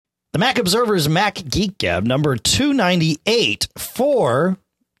The Mac Observer's Mac Geek Gab number 298 for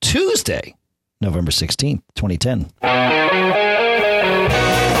Tuesday, November 16th, 2010. Greetings,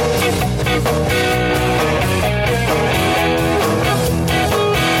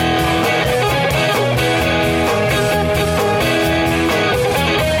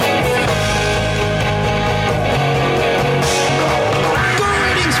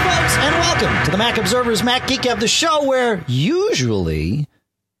 folks, and welcome to the Mac Observer's Mac Geek Gab, the show where usually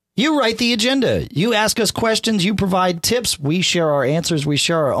you write the agenda. You ask us questions. You provide tips. We share our answers. We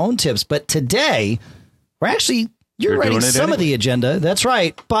share our own tips. But today, you're writing some of the agenda. That's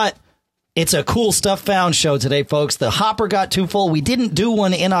right. But it's a cool stuff found show today, folks. The hopper got too full. We didn't do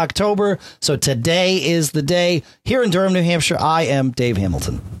one in October. So today is the day. Here in Durham, New Hampshire, I am Dave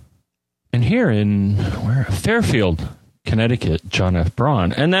Hamilton. And here in Fairfield, Connecticut, John F.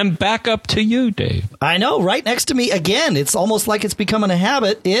 Braun. And then back up to you, Dave. I know, right next to me again. It's almost like it's becoming a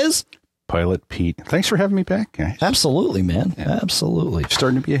habit, is Pilot Pete. Thanks for having me back, guys. Absolutely, man. Yeah. Absolutely. It's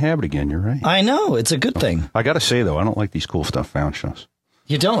starting to be a habit again. You're right. I know. It's a good thing. I got to say, though, I don't like these cool stuff found shows.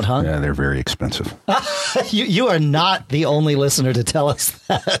 You don't, huh? Yeah, they're very expensive. You are not the only listener to tell us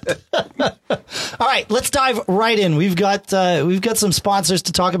that. All right, let's dive right in. We've got some sponsors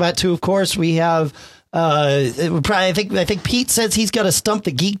to talk about, too, of course. We have... I think Pete says he's got a Stump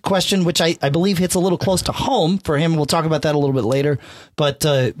the Geek question, which I believe hits a little close to home for him. We'll talk about that a little bit later. But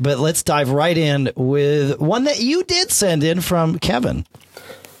let's dive right in with one that you did send in from Kevin.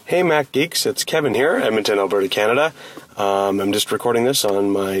 Hey, Mac Geeks. It's Kevin here, Edmonton, Alberta, Canada. I'm just recording this on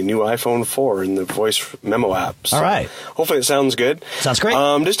my new iPhone 4 in the voice memo app. So all right. Hopefully it sounds good. Sounds great.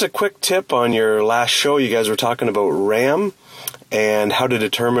 Just a quick tip on your last show. You guys were talking about RAM and how to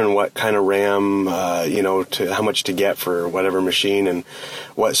determine what kind of RAM, to how much to get for whatever machine and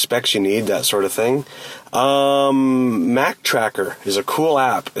what specs you need, that sort of thing. Mac Tracker is a cool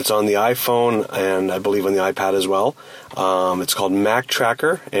app. It's on the iPhone and I believe on the iPad as well. It's called Mac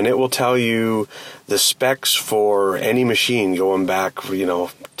Tracker, and it will tell you the specs for any machine going back,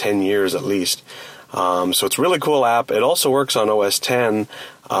 10 years at least. So it's a really cool app. It also works on OS X.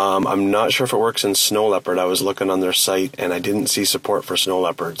 I'm not sure if it works in Snow Leopard. I was looking on their site and I didn't see support for Snow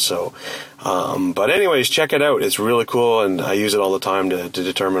Leopard. So, but anyways, check it out. It's really cool, and I use it all the time to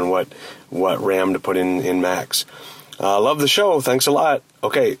determine what RAM to put in Macs. Love the show. Thanks a lot.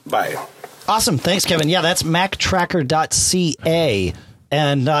 Okay, bye. Awesome. Thanks, Kevin. Yeah, that's mactracker.ca.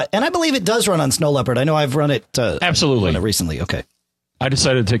 And I believe it does run on Snow Leopard. I know I've run it. Absolutely. Run it recently. Okay. I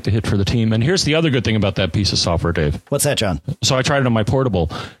decided to take the hit for the team. And here's the other good thing about that piece of software, Dave. What's that, John? So I tried it on my portable,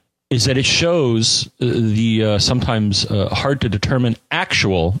 is that it shows the sometimes hard to determine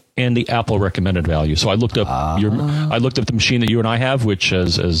actual and the Apple recommended value. So I looked up the machine that you and I have, which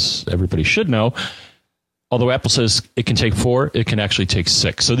as everybody should know, although Apple says it can take 4, it can actually take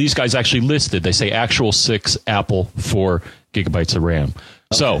 6. So these guys actually listed, they say actual 6, Apple 4 gigabytes of RAM. Okay.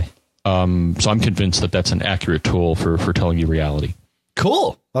 So I'm convinced that that's an accurate tool for telling you reality.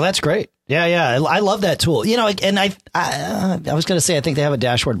 Cool. Well, that's great. Yeah. I love that tool. And I was going to say I think they have a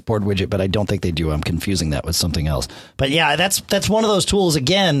dashboard board widget, but I don't think they do. I'm confusing that with something else. But yeah, that's one of those tools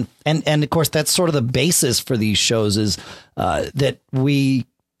again. And of course, that's sort of the basis for these shows is that we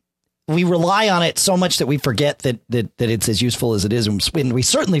rely on it so much that we forget that it's as useful as it is. And we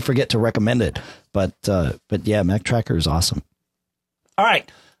certainly forget to recommend it. But yeah, Mac Tracker is awesome. All right.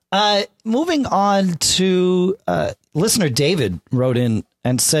 Moving on to listener David wrote in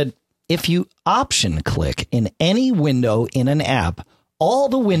and said, if you option click in any window in an app, all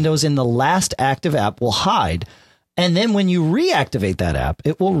the windows in the last active app will hide. And then when you reactivate that app,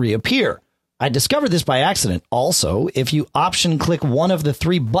 it will reappear. I discovered this by accident. Also, if you option click one of the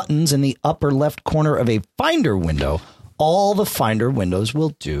 3 buttons in the upper left corner of a Finder window, all the Finder windows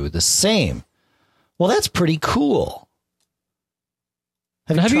will do the same. Well, that's pretty cool.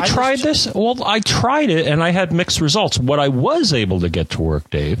 Have you tried this? Well, I tried it and I had mixed results. What I was able to get to work,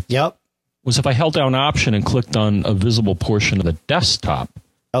 Dave, was if I held down Option and clicked on a visible portion of the desktop.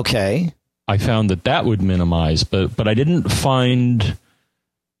 Okay. I found that would minimize, but I didn't find...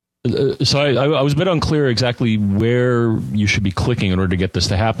 So I was a bit unclear exactly where you should be clicking in order to get this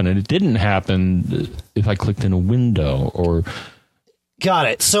to happen. And it didn't happen if I clicked in a window or... Got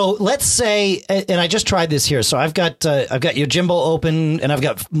it. So let's say, and I just tried this here. So I've got Yojimbo open and I've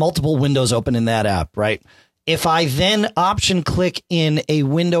got multiple windows open in that app, right? If I then option click in a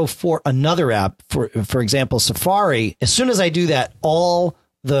window for another app, for example, Safari, as soon as I do that, all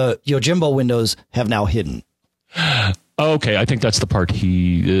the Yojimbo windows have now hidden. Okay, I think that's the part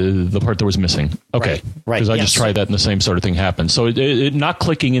the part that was missing. Okay, right. Because I just tried that and the same sort of thing happened. So it not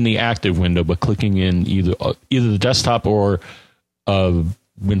clicking in the active window, but clicking in either the desktop or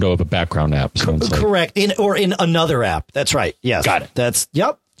window of a background app. So it's like, Correct. In another app. That's right. Yes. Got it.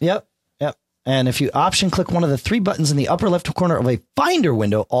 Yep. And if you option click one of the three buttons in the upper left corner of a Finder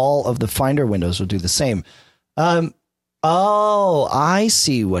window, all of the Finder windows will do the same. Oh, I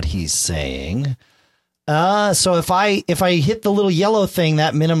see what he's saying. So if I hit the little yellow thing,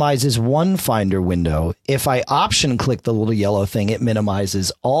 that minimizes one Finder window. If I option click the little yellow thing, it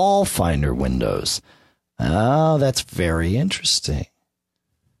minimizes all Finder windows. Oh, that's very interesting.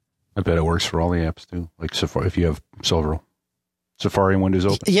 I bet it works for all the apps too. Like Safari, if you have Safari and Windows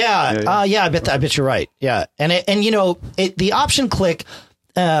open. Yeah. I bet you're right. Yeah. And the option click,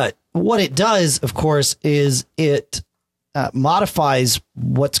 what it does, of course, is it modifies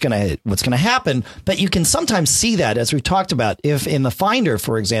what's going to happen. But you can sometimes see that, as we talked about, if in the Finder,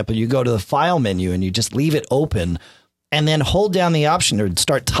 for example, you go to the file menu and you just leave it open and then hold down the option or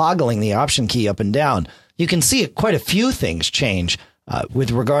start toggling the option key up and down, you can see quite a few things change.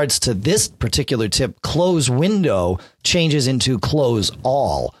 With regards to this particular tip, close window changes into close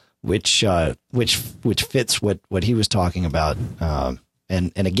all, which fits what he was talking about.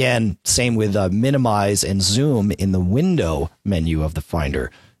 And again, same with minimize and zoom in the window menu of the Finder.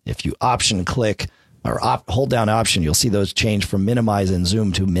 If you option click or hold down option, you'll see those change from minimize and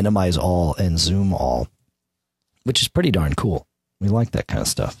zoom to minimize all and zoom all, which is pretty darn cool. We like that kind of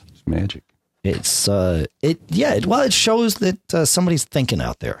stuff. It's magic. It shows that somebody's thinking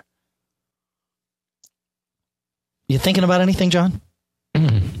out there. You thinking about anything, John?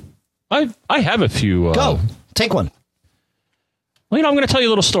 I have a few. Go, take one. Well, I'm going to tell you a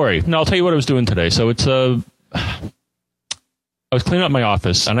little story. No, I'll tell you what I was doing today. So it's I was cleaning up my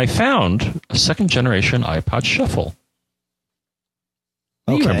office and I found a second generation iPod Shuffle.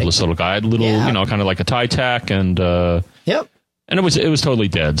 You remember this little guy, kind of like a tie tack, and yep. And it was totally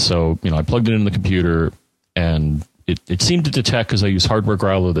dead. So, I plugged it in the computer and it seemed to detect, because I use Hardware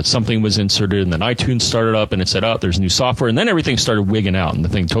Growler, that something was inserted, and then iTunes started up and it said, oh, there's new software. And then everything started wigging out and the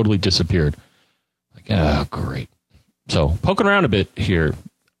thing totally disappeared. Like, oh, great. So poking around a bit here,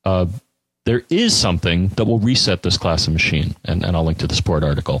 there is something that will reset this class of machine. And I'll link to the Support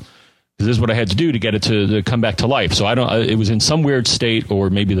article. This is what I had to do to get it to come back to life. So it was in some weird state, or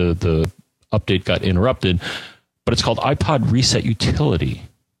maybe the update got interrupted. But it's called iPod Reset Utility.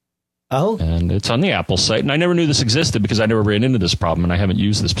 Oh. And it's on the Apple site. And I never knew this existed because I never ran into this problem, and I haven't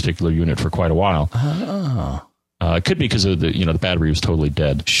used this particular unit for quite a while. Oh. It could be because of the battery was totally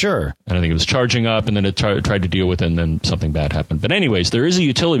dead. Sure. And I think it was charging up, and then it tried to deal with it, and then something bad happened. But anyways, there is a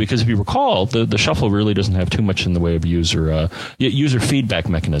utility, because if you recall, the Shuffle really doesn't have too much in the way of user feedback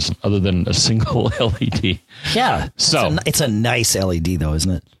mechanism other than a single LED. Yeah. So it's a nice LED, though,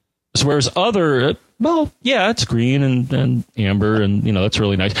 isn't it? So whereas other... Well, yeah, it's green and amber, and that's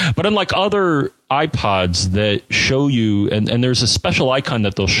really nice. But unlike other iPods that show you, and there's a special icon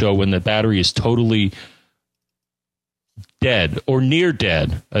that they'll show when the battery is totally dead or near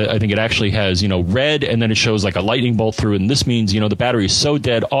dead. I think it actually has, red, and then it shows like a lightning bolt through it. And this means, the battery is so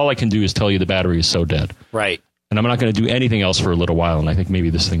dead. All I can do is tell you the battery is so dead. Right. And I'm not going to do anything else for a little while. And I think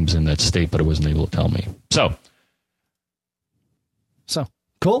maybe this thing's in that state, but it wasn't able to tell me. So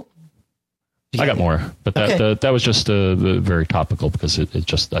cool. I got more, but that was just very topical, because I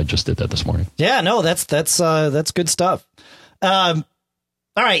just did that this morning. Yeah, no, that's good stuff. All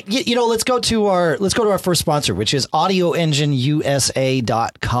right, let's go to our first sponsor, which is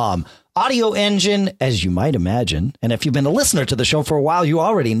AudioEngineUSA.com. Audio Engine, as you might imagine, and if you've been a listener to the show for a while, you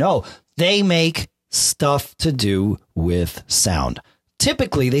already know they make stuff to do with sound.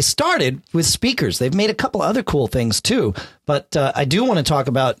 Typically, they started with speakers. They've made a couple other cool things too, but I do want to talk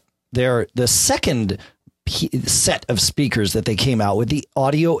about the second set of speakers that they came out with, the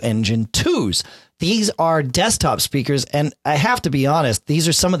Audio Engine 2s. These are desktop speakers, and I have to be honest, these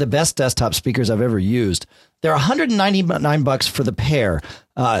are some of the best desktop speakers I've ever used. They're $199 for the pair.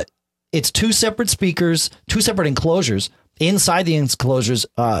 It's two separate speakers, two separate enclosures. Inside the enclosures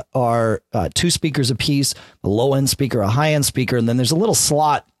are two speakers apiece, a low-end speaker, a high-end speaker, and then there's a little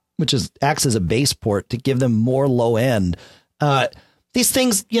slot which acts as a bass port to give them more low-end. These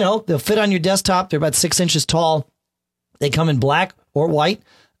things, they'll fit on your desktop. They're about 6 inches tall. They come in black or white,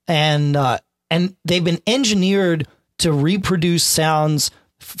 and they've been engineered to reproduce sounds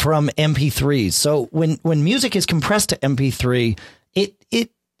from MP3s. So when music is compressed to MP3,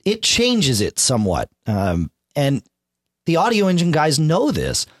 it changes it somewhat. And the Audio Engine guys know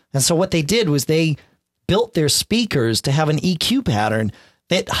this. And so what they did was they built their speakers to have an EQ pattern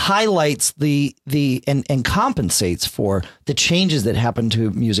that highlights and compensates for the changes that happen to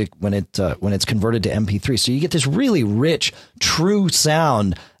music when it's converted to MP3. So you get this really rich, true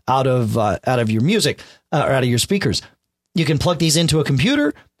sound out of your music or out of your speakers. You can plug these into a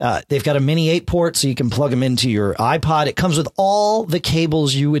computer. They've got a mini 8-port, so you can plug them into your iPod. It comes with all the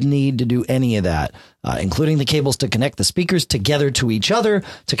cables you would need to do any of that, including the cables to connect the speakers together to each other,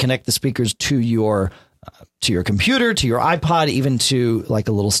 to connect the speakers to your computer, to your iPod, even to like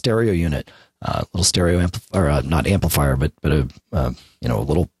a little stereo unit, little stereo not amplifier, but a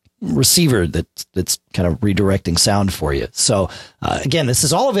little receiver that's kind of redirecting sound for you. So again, this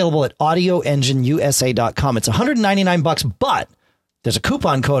is all available at audioengineusa.com. It's $199, but there's a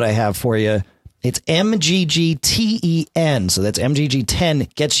coupon code I have for you. It's MGGTEN. So that's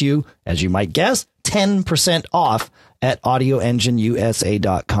MGG10 gets you, as you might guess, 10% off at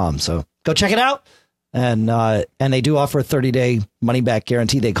audioengineusa.com. So go check it out. And they do offer a 30-day money-back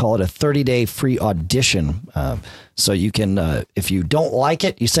guarantee. They call it a 30-day free audition. So you can, if you don't like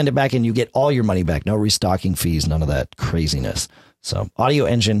it, you send it back and you get all your money back. No restocking fees, none of that craziness. So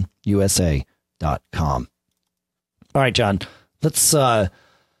audioengineusa.com. All right, John, let's go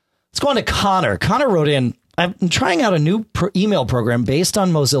on to Connor. Connor wrote in, I'm trying out a new email program based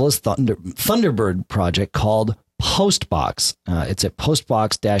on Mozilla's Thunderbird project called Postbox. It's at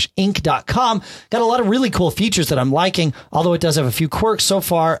postbox-inc.com. Got a lot of really cool features that I'm liking, although it does have a few quirks. So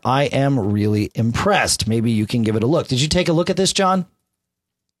far, I am really impressed. Maybe you can give it a look. Did you take a look at this, John?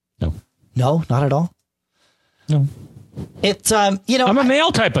 No. No, not at all? No. It's, I'm a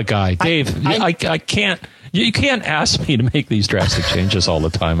mail type of guy, Dave. I can't. You can't ask me to make these drastic changes all the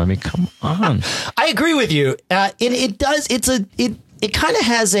time. I mean, come on. I agree with you. It does. It kind of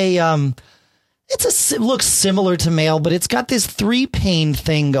has a, it looks similar to mail, but it's got this 3-pane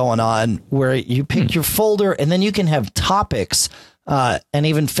thing going on where you pick your folder and then you can have topics and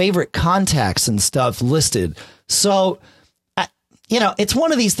even favorite contacts and stuff listed. So, it's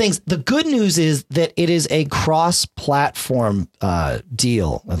one of these things. The good news is that it is a cross-platform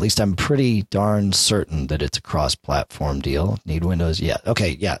deal. At least I'm pretty darn certain that it's a cross-platform deal. Need Windows? Yeah.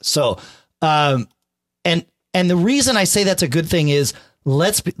 Okay. Yeah. So, and the reason I say that's a good thing is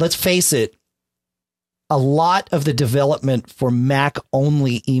let's face it. A lot of the development for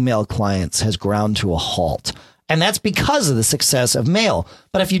Mac-only email clients has ground to a halt. And that's because of the success of Mail.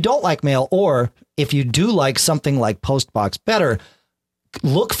 But if you don't like Mail, or if you do like something like Postbox better,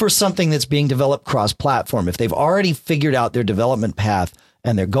 look for something that's being developed cross-platform. If they've already figured out their development path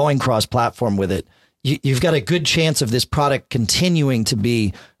and they're going cross-platform with it, you've got a good chance of this product continuing to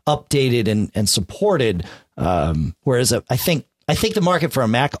be updated and supported. Whereas I think the market for a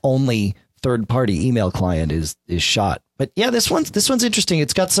Mac-only third-party email client is shot. But yeah, this one's interesting.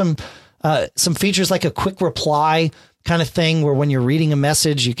 It's got some features like a quick reply kind of thing where when you're reading a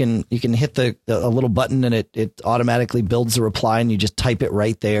message, you can hit a little button and it automatically builds a reply and you just type it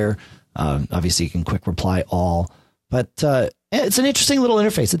right there. Obviously, you can quick reply all. But it's an interesting little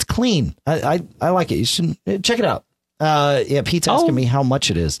interface. It's clean. I like it. You should check it out. Pete's asking me how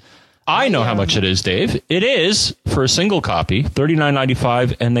much it is. I know how much it is, Dave. It is, for a single copy,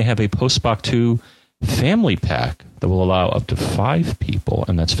 $39.95, and they have a Postbox 2 family pack that will allow up to 5 people,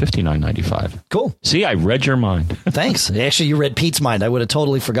 and that's $59.95. Cool. See, I read your mind. Thanks. Actually, you read Pete's mind. I would have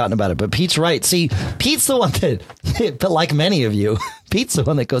totally forgotten about it, but Pete's right. See, Pete's the one that, but like many of you, Pete's the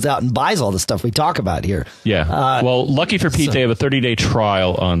one that goes out and buys all the stuff we talk about here. Yeah. Well, lucky for Pete, they have a 30-day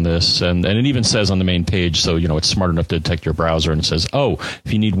trial on this, and it even says on the main page, so, it's smart enough to detect your browser, and it says,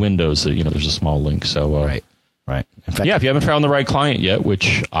 if you need Windows, there's a small link. So, Right. In fact, if you haven't found the right client yet,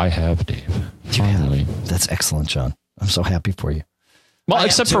 which I have, Dave. Finally. That's excellent, John. I'm so happy for you. Well,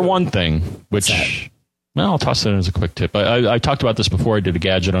 except for one thing, which, I'll toss it in as a quick tip. I talked about this before. I did a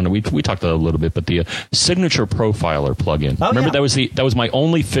gadget on it. We talked a little bit, but the Signature Profiler plugin. Remember, that was my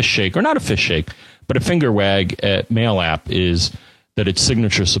only fish shake, or not a fish shake, but a finger wag at Mail app is that its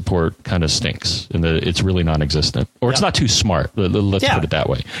signature support kind of stinks and that it's really non-existent, or it's not too smart. Let's put it that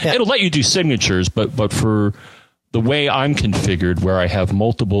way. Yeah. It'll let you do signatures, but for the way I'm configured, where I have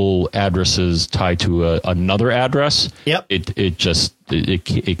multiple addresses tied to another address,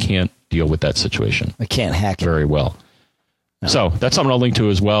 it can't deal with that situation. I can't hack it very well. No. So that's something I'll link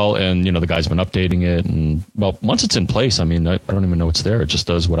to as well. And, the guy's been updating it. And, well, once it's in place, I don't even know it's there. It just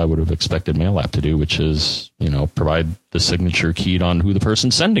does what I would have expected Mail app to do, which is, provide the signature keyed on who the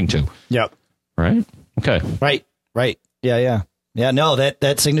person's sending to. Yep. Right? Okay. Right. Yeah. Yeah, no,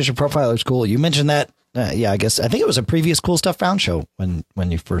 that Signature Profiler is cool. You mentioned that. I think it was a previous Cool Stuff Found show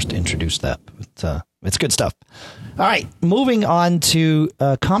when you first introduced that. But, it's good stuff. All right, moving on to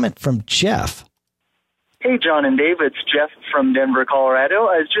a comment from Jeff. Hey, John and Dave, it's Jeff from Denver, Colorado.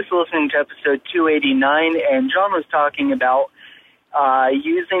 I was just listening to episode 289, and John was talking about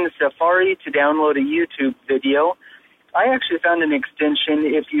using Safari to download a YouTube video. I actually found an extension.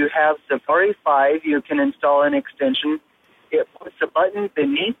 If you have Safari 5, you can install an extension it puts a button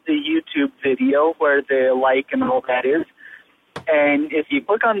beneath the YouTube video where the like and all that is. And if you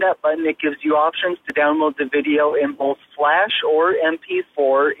click on that button, it gives you options to download the video in both Flash or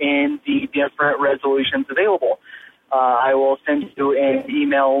MP4 in the different resolutions available. I will send you an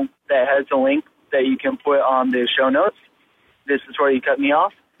email that has a link that you can put on the show notes. This is where you cut me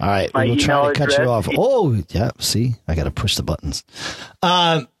off. All right, we'll try to cut you off. Oh, yeah, see, I got to push the buttons.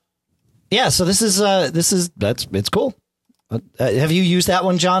 Yeah, so it's cool. Have you used that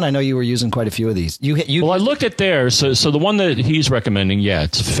one, John? I know you were using quite a few of these. Well, I looked at theirs. So the one that he's recommending, yeah,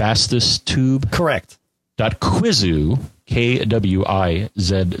 it's FastestTube. Correct. .Quizzu, KWIZZ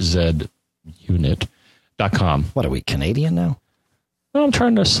unit.com. What are we, Canadian now? Well, I'm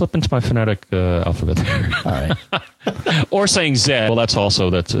trying to slip into my phonetic alphabet there. All right. Or saying Z. Well, that's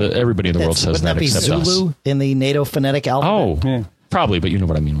also everybody in the world says that except us. Wouldn't that be Zulu in the NATO phonetic alphabet? Oh, yeah. Probably, but you know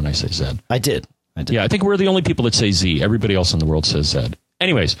what I mean when I say Z. I did. Yeah, I think we're the only people that say Z. Everybody else in the world says Z.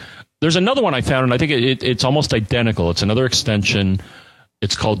 Anyways, there's another one I found, and I think it's almost identical. It's another extension.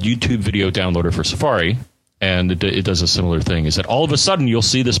 It's called YouTube Video Downloader for Safari, and it does a similar thing. Is that all of a sudden you'll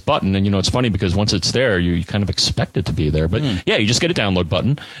see this button, and it's funny because once it's there, you kind of expect it to be there. But yeah, you just get a download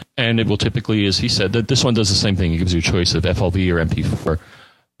button, and it will typically, as he said, that this one does the same thing. It gives you a choice of FLV or MP4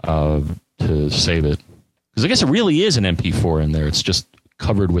 to save it. Because I guess it really is an MP4 in there. It's just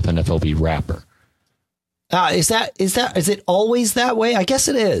covered with an FLV wrapper. Is it always that way? I guess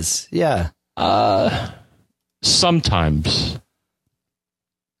it is. Yeah. Sometimes.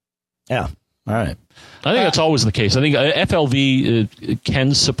 Yeah. All right. I think that's always the case. I think FLV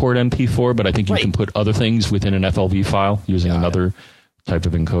can support MP4, but I think you can put other things within an FLV file using another type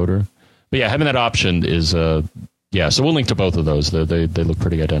of encoder. But yeah, having that option is, so we'll link to both of those. They look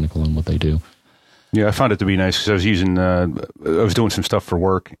pretty identical in what they do. Yeah, I found it to be nice because I was doing some stuff for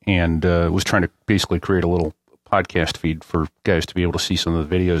work and was trying to basically create a little podcast feed for guys to be able to see some of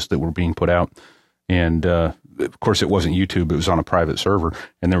the videos that were being put out. And of course, it wasn't YouTube; it was on a private server,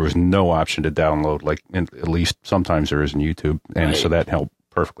 and there was no option to download. Like at least sometimes there is in YouTube, and so that helped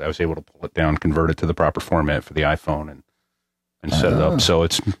perfectly. I was able to pull it down, convert it to the proper format for the iPhone, and set it up. So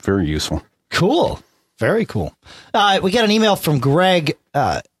it's very useful. Cool, very cool. We got an email from Greg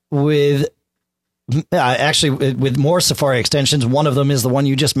with more Safari extensions. One of them is the one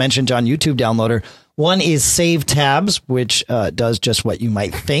you just mentioned, John, YouTube Downloader. One is Save Tabs, which does just what you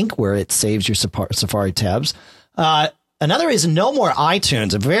might think, where it saves your Safari tabs. Another is No More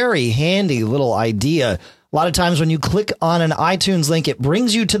iTunes, a very handy little idea. A lot of times when you click on an iTunes link, it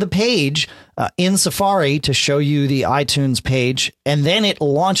brings you to the page in Safari to show you the iTunes page, and then it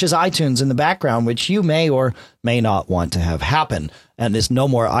launches iTunes in the background, which you may or may not want to have happen. And this No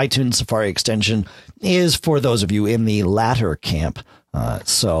More iTunes Safari extension is for those of you in the latter camp.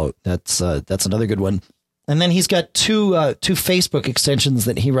 So that's another good one. And then he's got two Facebook extensions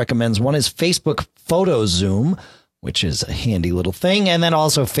that he recommends. One is Facebook Photo Zoom, which is a handy little thing. And then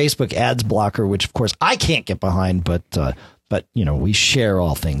also Facebook Ads Blocker, which of course I can't get behind, but we share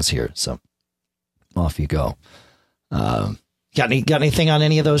all things here. So off you go. Got anything on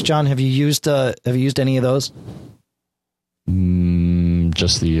any of those, John? Have you used any of those?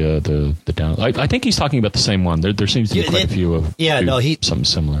 Just the down. I think he's talking about the same one. There seems to be quite a few of something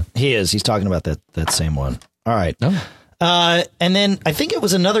similar. He is. He's talking about that same one. All right. Oh. And then I think it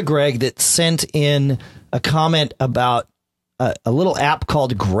was another Greg that sent in a comment about a little app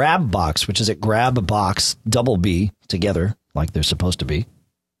called GrabBox, which is at GrabBox double B together, like they're supposed to be.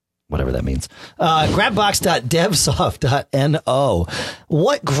 Whatever that means. Grabbox.devsoft.no.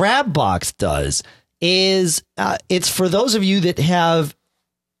 What GrabBox does is it's for those of you that have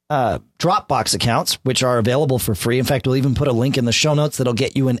Dropbox accounts, which are available for free. In fact, we'll even put a link in the show notes that'll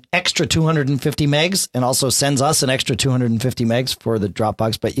get you an extra 250 megs and also sends us an extra 250 megs for the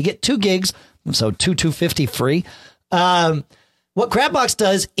Dropbox. But you get 2 gigs, so 250 free. What GrabBox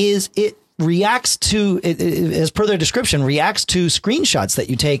does is it reacts to, as per their description, reacts to screenshots that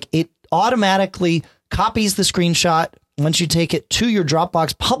you take. It automatically copies the screenshot once you take it to your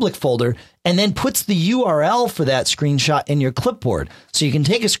Dropbox public folder and then puts the URL for that screenshot in your clipboard. So you can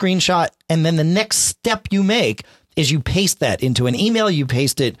take a screenshot and then the next step you make is you paste that into an email. You could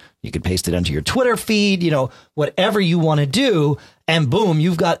paste it onto your Twitter feed, whatever you want to do. And boom,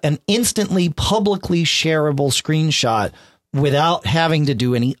 you've got an instantly publicly shareable screenshot without having to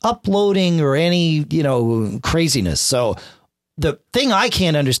do any uploading or any, craziness. So the thing I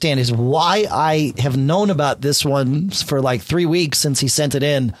can't understand is why I have known about this one for like 3 weeks since he sent it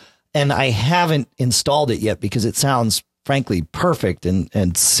in, and I haven't installed it yet because it sounds frankly perfect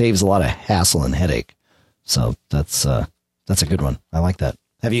and saves a lot of hassle and headache. So that's a good one. I like that.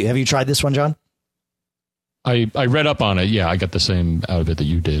 Have you tried this one, John? I read up on it. Yeah, I got the same out of it that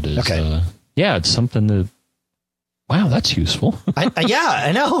you did. Okay. Yeah, it's something that. Wow, that's useful.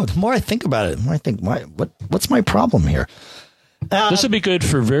 I know. The more I think about it, the more I think, what's my problem here? This would be good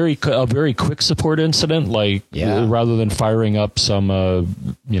for a very quick support incident, like rather than firing up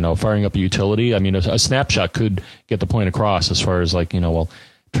firing up a utility. I mean, a snapshot could get the point across as far as like, well,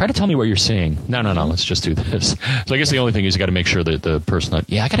 try to tell me what you're seeing. No, let's just do this. So I guess the only thing is you got to make sure that the person, I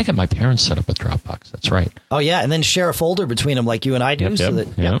got to get my parents set up with Dropbox. That's right. Oh yeah, and then share a folder between them like you and I do.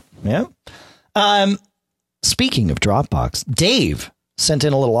 Speaking of Dropbox, Dave sent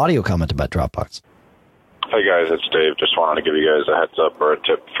in a little audio comment about Dropbox. Hey guys, it's Dave. Just wanted to give you guys a heads up or a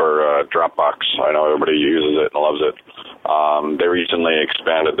tip for Dropbox. I know everybody uses it and loves it. They recently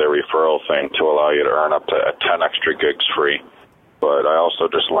expanded their referral thing to allow you to earn up to 10 extra gigs free. But I also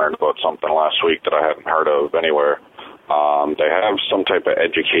just learned about something last week that I hadn't heard of anywhere. They have some type of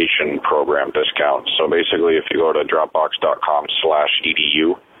education program discount. So basically, if you go to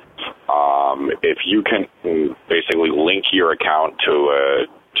dropbox.com/edu, if you can basically link your account to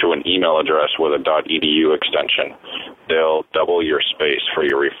an email address with a .edu extension, they'll double your space for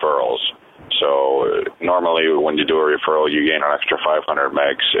your referrals. So normally when you do a referral, you gain an extra 500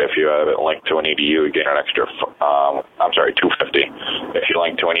 megs. If you have it linked to an EDU, you gain an extra, 250. If you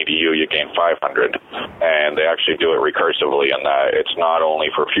link to an EDU, you gain 500. And they actually do it recursively in that it's not only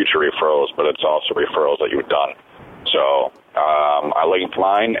for future referrals, but it's also referrals that you've done. So I linked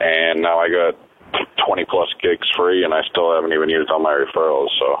mine, and now I got 20 plus gigs free, and I still haven't even used all my referrals.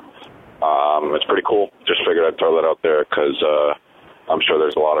 So it's pretty cool. Just figured I'd throw that out there because I'm sure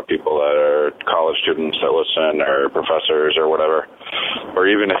there's a lot of people that are college students that listen, or professors or whatever. Or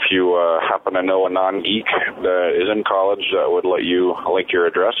even if you happen to know a non-geek that is in college that would let you link your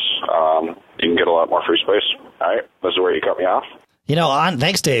address, you can get a lot more free space. All right, this is where you cut me off.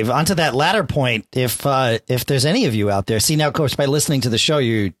 Thanks, Dave. On to that latter point, if there's any of you out there, see now, of course, by listening to the show,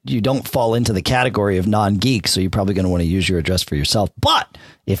 you don't fall into the category of non-geek, so you're probably going to want to use your address for yourself. But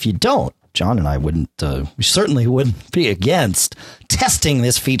if you don't, John and I we certainly wouldn't be against testing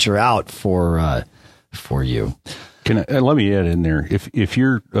this feature out for you. Let me add in there, if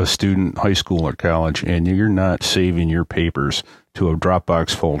you're a student, high school or college, and you're not saving your papers to a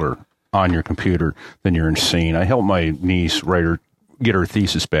Dropbox folder on your computer, then you're insane. I helped my niece get her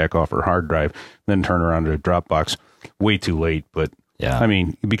thesis back off her hard drive, then turn her on to Dropbox. Way too late, but yeah. I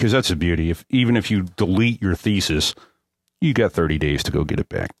mean, because that's the beauty. Even if you delete your thesis, you got 30 days to go get it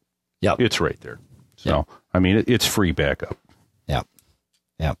back. Yep. It's right there. So, I mean, it's free backup. Yeah.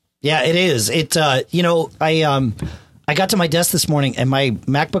 Yeah. Yeah, it is. I got to my desk this morning and my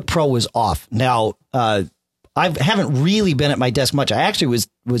MacBook Pro was off. Now, I haven't really been at my desk much. I actually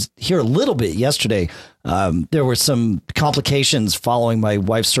was here a little bit yesterday. There were some complications following my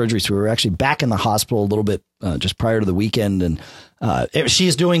wife's surgery, so we were actually back in the hospital a little bit just prior to the weekend, and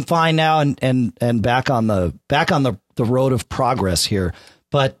she's doing fine now and back on the road of progress here.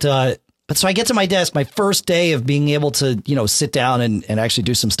 But so I get to my desk, my first day of being able to sit down and actually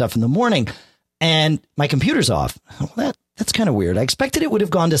do some stuff in the morning, and my computer's off. Well, that's kind of weird. I expected it would have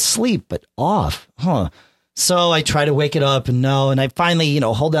gone to sleep, but off, huh? So I try to wake it up and I finally,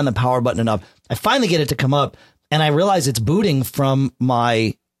 hold down the power button enough. I finally get it to come up and I realize it's booting from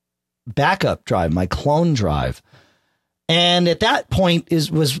my backup drive, my clone drive. And at that point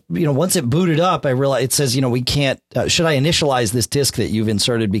once it booted up, I realized it says, we can't, should I initialize this disk that you've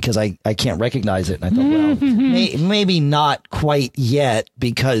inserted because I can't recognize it. And I thought, well, maybe not quite yet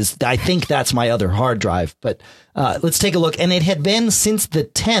because I think that's my other hard drive. But let's take a look. And it had been since the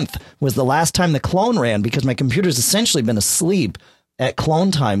 10th was the last time the clone ran because my computer's essentially been asleep at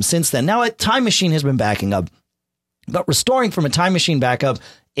clone time since then. Now, a Time Machine has been backing up, but restoring from a Time Machine backup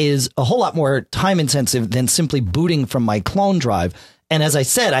is a whole lot more time intensive than simply booting from my clone drive. And as I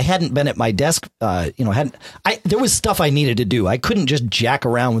said, I hadn't been at my desk. There was stuff I needed to do. I couldn't just jack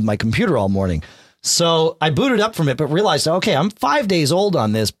around with my computer all morning. So I booted up from it, but realized, okay, I'm 5 days old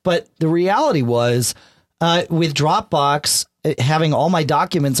on this. But the reality was with Dropbox, having all my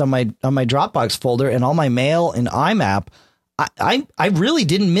documents on my Dropbox folder and all my mail in IMAP, I really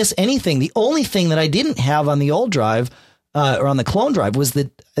didn't miss anything. The only thing that I didn't have on the old drive or on the clone drive was that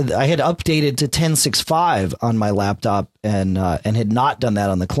I had updated to 10.6.5 on my laptop and had not done that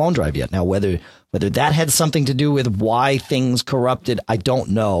on the clone drive yet. Now, whether that had something to do with why things corrupted, I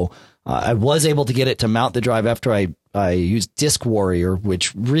don't know. I was able to get it to mount the drive after I used Disk Warrior,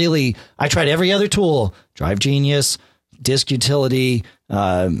 which really, I tried every other tool, Drive Genius, Disk Utility,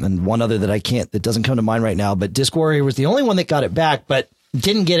 and one other that doesn't come to mind right now. But Disk Warrior was the only one that got it back, but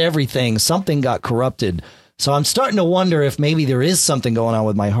didn't get everything. Something got corrupted. So I'm starting to wonder if maybe there is something going on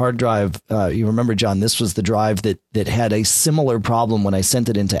with my hard drive. You remember, John, this was the drive that had a similar problem when I sent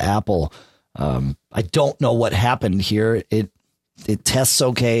it into Apple. I don't know what happened here. It tests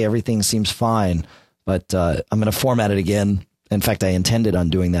okay. Everything seems fine, but I'm going to format it again. In fact, I intended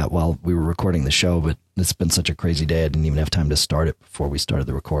on doing that while we were recording the show, but it's been such a crazy day. I didn't even have time to start it before we started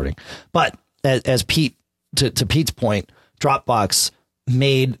the recording. But as Pete, to Pete's point, Dropbox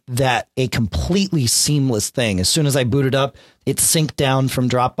made that a completely seamless thing. As soon as I booted up, it synced down from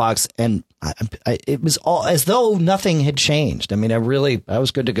Dropbox, and it was all as though nothing had changed. I mean, I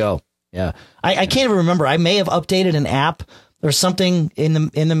was good to go. Yeah. I can't even remember. I may have updated an app or something in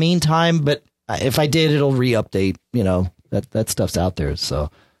the meantime, but if I did, it'll re-update. You know, that stuff's out there. So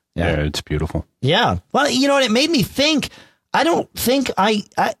yeah, it's beautiful. Yeah. Well, you know what? It made me think. I don't think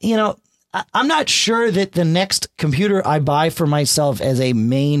I'm not sure that the next computer I buy for myself as a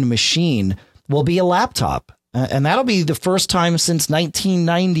main machine will be a laptop. And that'll be the first time since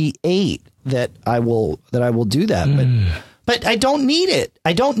 1998 that I will do that. But I don't need it.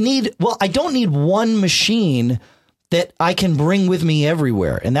 I don't need one machine that I can bring with me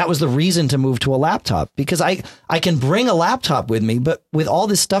everywhere. And that was the reason to move to a laptop, because I can bring a laptop with me, but with all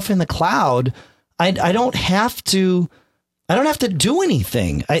this stuff in the cloud, I don't have to do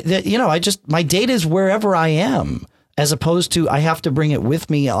anything. My data is wherever I am, as opposed to I have to bring it with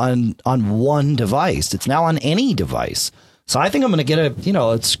me on one device. It's now on any device. So I think I'm going to get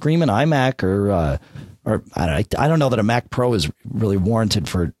a screaming iMac or I don't know that a Mac Pro is really warranted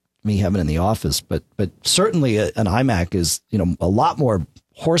for me having it in the office, but certainly an iMac is, a lot more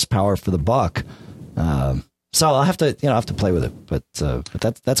horsepower for the buck. So I'll have to play with it, but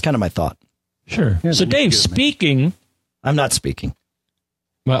that's kind of my thought. Sure. Yeah, so Dave, speaking. I'm not speaking.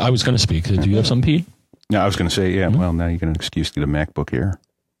 Well, I was going to speak. Do you have some, Pete? No, I was going to say, well, now you get an excuse to get a MacBook Air.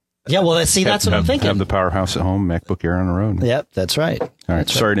 Yeah, well, that's what I'm thinking. Have the powerhouse at home, MacBook Air on the road. Yep, that's right. All right,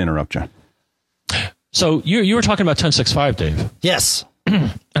 sorry to interrupt, John. So you were talking about 10.6.5, Dave. Yes.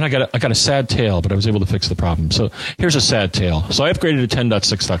 And I got a sad tale, but I was able to fix the problem. So here's a sad tale. So I upgraded to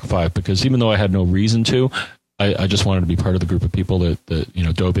 10.6.5 because even though I had no reason to, I just wanted to be part of the group of people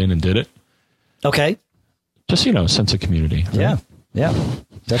that dove in and did it. Okay. Just, sense of community. Right? Yeah,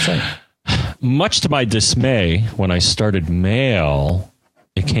 that's right. Much to my dismay, when I started Mail,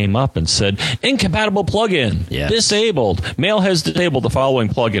 it came up and said, incompatible plugin, disabled. Mail has disabled the following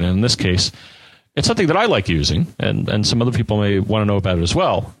plugin. And in this case, it's something that I like using, and some other people may want to know about it as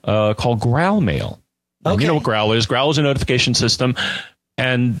well, called Growlmail. Okay. You know what Growl is. Growl is a notification system,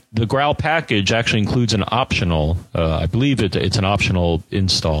 and the Growl package actually includes an optional, I believe it's an optional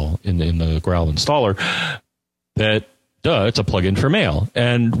install in the Growl installer, that it's a plugin for Mail.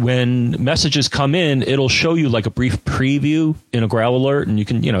 And when messages come in, it'll show you like a brief preview in a Growl alert, and you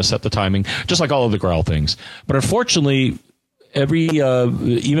can, set the timing, just like all of the Growl things. But unfortunately,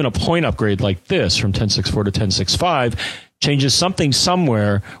 even a point upgrade like this from 10.6.4 to 10.6.5 changes something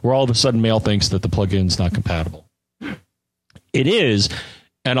somewhere where all of a sudden Mail thinks that the plugin's not compatible. It is,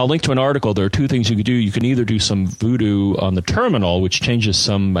 and I'll link to an article. There are two things you could do. You can either do some voodoo on the terminal, which changes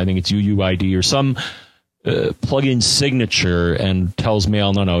some, I think it's UUID or some plugin signature and tells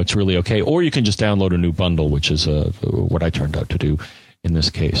Mail, no, it's really okay. Or you can just download a new bundle, which is what I turned out to do in this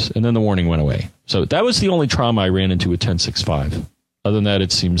case. And then the warning went away. So that was the only trauma I ran into with 10.6.5. Other than that,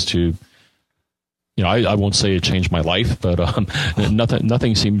 it seems to, I won't say it changed my life, but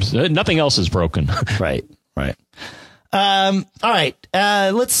nothing else is broken. Right. All right.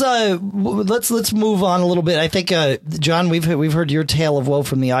 Let's move on a little bit. I think, John, we've heard your tale of woe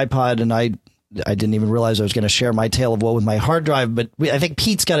from the iPod, and I didn't even realize I was going to share my tale of woe with my hard drive, but I think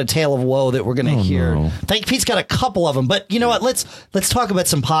Pete's got a tale of woe that we're going to hear. No. I think Pete's got a couple of them, but you know what? Let's talk about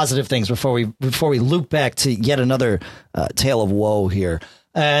some positive things before we loop back to yet another tale of woe here.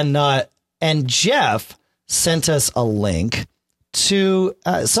 And Jeff sent us a link to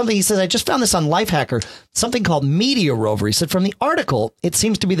something. He says, I just found this on Lifehacker, something called Media Rover. He said, from the article, it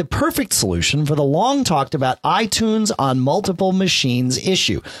seems to be the perfect solution for the long talked about iTunes on multiple machines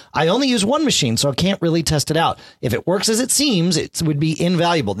issue. I only use one machine, so I can't really test it out. If it works as it seems, it would be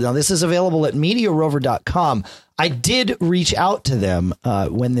invaluable. Now, this is available at MediaRover.com. I did reach out to them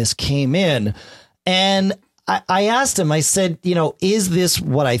when this came in, and I asked him, I said, is this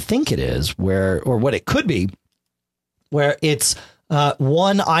what I think it is, or what it could be, where it's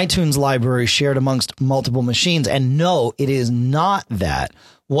one iTunes library shared amongst multiple machines? And no, it is not that.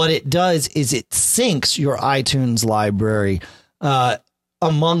 What it does is it syncs your iTunes library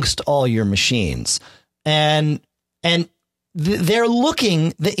amongst all your machines. And they're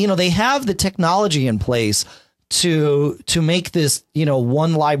looking, they have the technology in place to make this,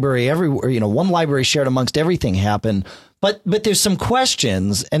 one library everywhere, one library shared amongst everything happen. But there's some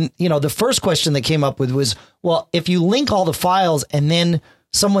questions. And, the first question that came up with was, well, if you link all the files and then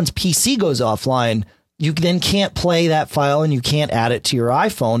someone's PC goes offline, you then can't play that file and you can't add it to your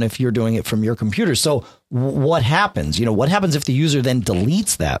iPhone if you're doing it from your computer. So what happens? What happens if the user then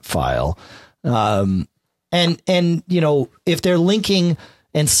deletes that file? And if they're linking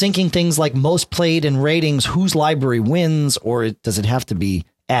and syncing things like most played and ratings, whose library wins, or does it have to be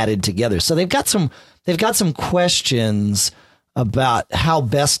added together? So they've got some questions about how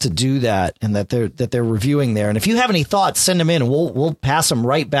best to do that, and that they're reviewing there. And if you have any thoughts, send them in, and we'll pass them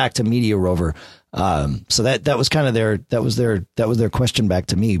right back to Media Rover. So that was kind of their question back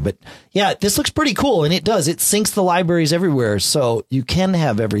to me. But yeah, this looks pretty cool, and it syncs the libraries everywhere, so you can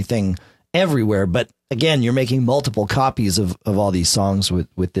have everything everywhere. But again, you're making multiple copies of all these songs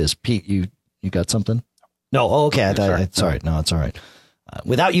with this. Pete, you got something? No. Oh, okay. Sorry. No, it's all right.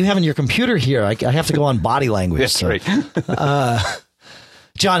 Without you having your computer here, I have to go on body language. That's so. right.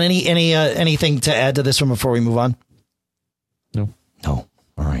 John, anything to add to this one before we move on? No. All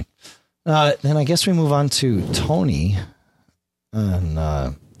right. Then I guess we move on to Tony.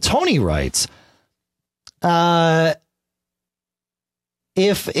 And Tony writes,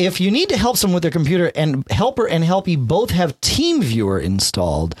 if you need to help someone with their computer, and Helper and Helpy both have TeamViewer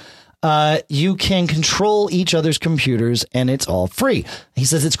installed, you can control each other's computers, and it's all free. He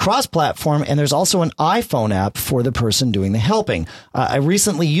says it's cross-platform, and there's also an iPhone app for the person doing the helping. I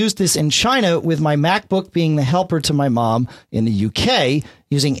recently used this in China with my MacBook being the helper to my mom in the UK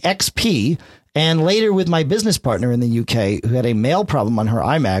using XP, and later with my business partner in the UK who had a mail problem on her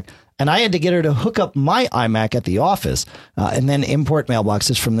iMac. And I had to get her to hook up my iMac at the office and then import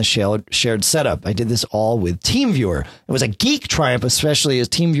mailboxes from the shared setup. I did this all with TeamViewer. It was a geek triumph, especially as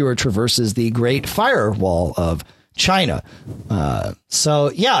TeamViewer traverses the Great Firewall of China.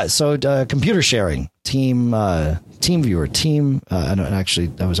 So computer sharing, TeamViewer,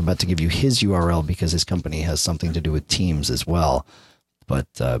 I was about to give you his URL because his company has something to do with Teams as well. But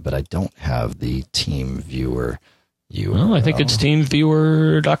I don't have the TeamViewer URL. Well, I think it's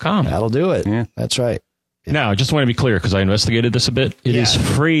teamviewer.com. That'll do it. Yeah. That's right. Now, I just want to be clear because I investigated this a bit. It is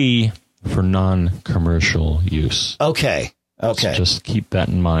free for non-commercial use. Okay. So just keep that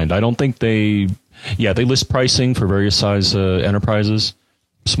in mind. I don't think they list pricing for various size enterprises,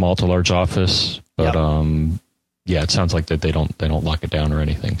 small to large office, but it sounds like that they don't lock it down or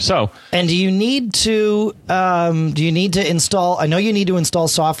anything. So, and do you need to install? I know you need to install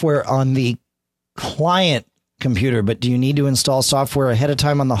software on the client computer, but do you need to install software ahead of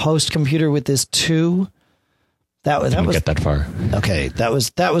time on the host computer with this too? That was get that far. Okay, that was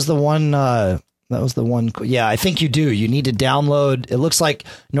the one. That was the one. Yeah, I think you do. You need to download. It looks like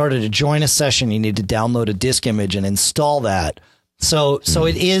in order to join a session, you need to download a disk image and install that. So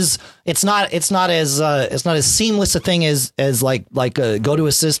it is. It's not as seamless a thing as like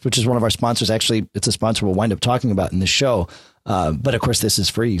GoToAssist, which is one of our sponsors. Actually, it's a sponsor we'll wind up talking about in this show. But of course, this is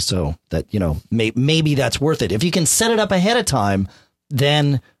free, so that maybe that's worth it. If you can set it up ahead of time,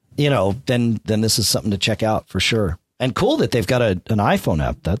 then this is something to check out for sure. And cool that they've got an iPhone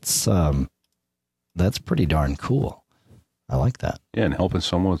app. That's pretty darn cool. I like that. Yeah, and helping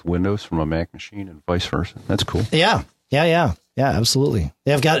someone with Windows from a Mac machine and vice versa. That's cool. Yeah, absolutely.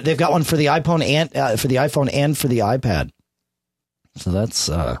 They've got one for the iPhone and for the iPad. So that's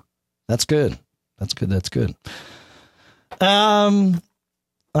good. That's good. All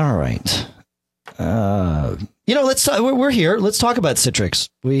right. Let's talk, we're here. Let's talk about Citrix.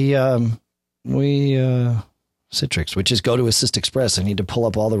 Citrix, which is GoToAssist Express. I need to pull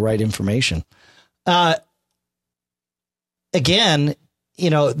up all the right information. Again,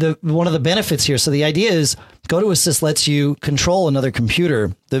 one of the benefits here. So the idea is GoToAssist lets you control another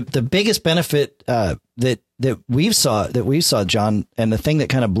computer. The biggest benefit that we saw, John, and the thing that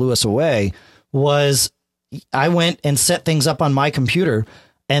kind of blew us away was I went and set things up on my computer,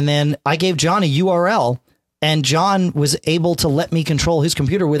 and then I gave John a URL, and John was able to let me control his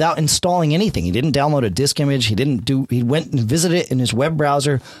computer without installing anything. He didn't download a disk image. He went and visited it in his web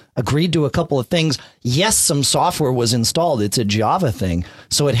browser, agreed to a couple of things. Yes, some software was installed. It's a Java thing.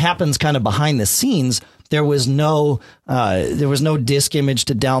 So it happens kind of behind the scenes. There was no disk image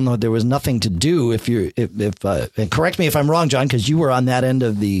to download. There was nothing to do. And correct me if I'm wrong, John, because you were on that end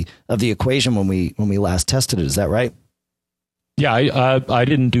of the equation when we last tested it. Is that right? Yeah, I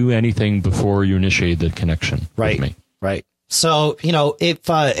didn't do anything before you initiated the connection with me. Right. So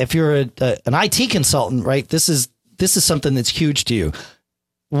if you're an IT consultant, right, this is something that's huge to you.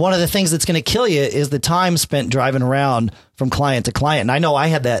 One of the things that's going to kill you is the time spent driving around from client to client. And I know I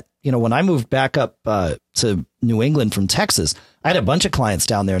had that when I moved back up to New England from Texas, I had a bunch of clients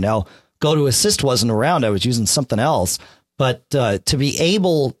down there. Now, Go to Assist wasn't around. I was using something else. But to be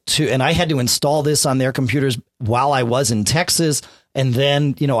able to, and I had to install this on their computers while I was in Texas. And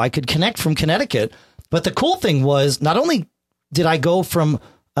then, I could connect from Connecticut. But the cool thing was, not only did I go from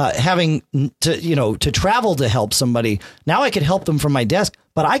having to travel to help somebody, now I could help them from my desk,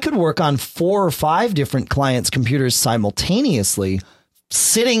 but I could work on 4 or 5 different clients' computers simultaneously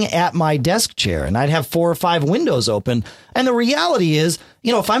sitting at my desk chair, and I'd have 4 or 5 windows open. And the reality is,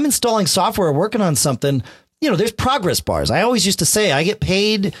 if I'm installing software or working on something, there's progress bars. I always used to say I get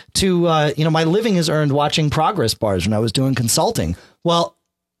paid to, my living is earned watching progress bars when I was doing consulting. Well,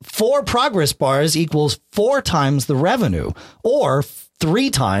 4 progress bars equals 4 times the revenue, or 3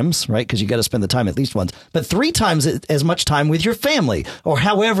 times, right? Because you got to spend the time at least once, but 3 times as much time with your family, or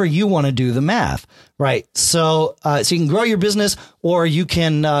however you want to do the math, right? So, so you can grow your business, or you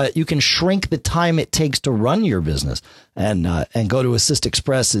can shrink the time it takes to run your business, and Go to Assist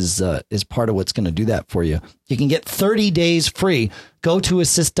Express is part of what's going to do that for you. You can get 30 days free. Go to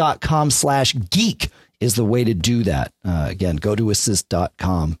assist.com/geek is the way to do that. Again, go to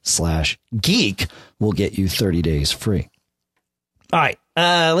assist.com/geek will get you 30 days free. All right,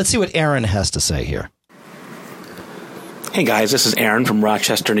 let's see what Aaron has to say here. Hey guys, this is Aaron from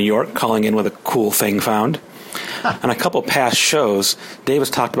Rochester, New York, calling in with a cool thing found. On a couple past shows, Dave has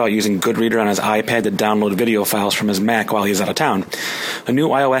talked about using Goodreader on his iPad to download video files from his Mac while he's out of town. A new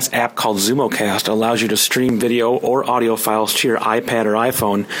iOS app called Zumocast allows you to stream video or audio files to your iPad or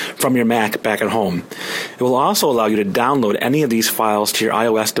iPhone from your Mac back at home. It will also allow you to download any of these files to your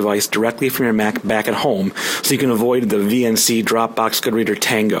iOS device directly from your Mac back at home, so you can avoid the VNC, Dropbox, Goodreader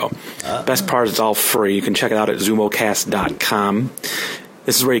Tango. Best part is it's all free. You can check it out at zumocast.com.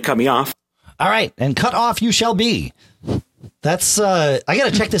 This is where you cut me off. All right, and cut off you shall be. That's I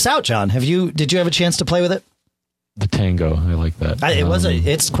got to check this out, John. Did you have a chance to play with it? The tango, I like that.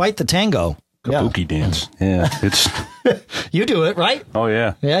 It's quite the tango. Kabuki dance. Yeah, it's. You do it, right? Oh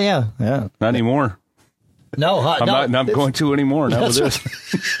yeah. Yeah. Not anymore. No, I'm not going to anymore. Now with this.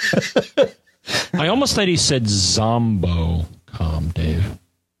 I almost thought he said Zombocom, Dave.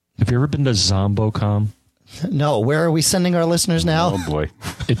 Have you ever been to Zombocom? No, where are we sending our listeners now? Oh, boy.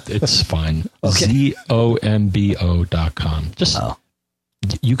 It's fine. Okay. ZOMBO.com.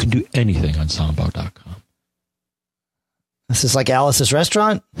 You can do anything on Zombo.com. This is like Alice's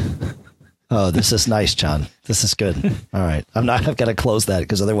Restaurant? Oh, this is nice, John. This is good. All right. I've got to close that,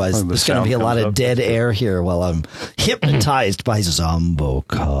 because otherwise there's going to be a lot of dead air here while I'm hypnotized by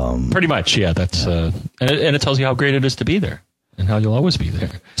Zombocom. Pretty much, yeah. That's and it tells you how great it is to be there. And how you'll always be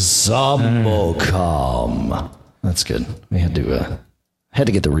there. Zombocom. That's good. We had to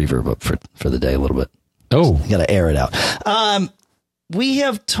get the reverb up for the day a little bit. Oh, you got to air it out. We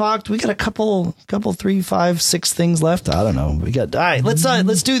have talked. We got a couple, 3, 5, 6 things left. I don't know. We got. All right.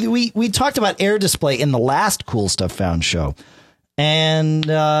 Let's do. We talked about Air Display in the last Cool Stuff Found show, and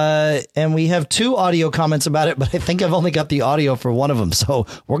we have 2 audio comments about it, but I think I've only got the audio for one of them. So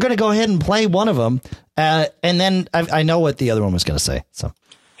we're going to go ahead and play one of them. And then I know what the other one was going to say. So,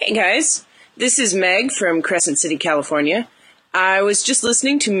 hey guys, this is Meg from Crescent City, California. I was just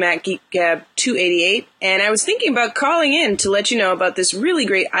listening to Mac Geek Gab 288, and I was thinking about calling in to let you know about this really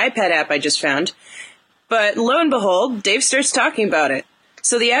great iPad app I just found. But lo and behold, Dave starts talking about it.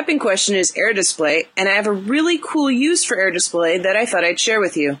 So the app in question is Air Display, and I have a really cool use for Air Display that I thought I'd share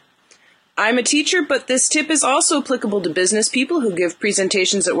with you. I'm a teacher, but this tip is also applicable to business people who give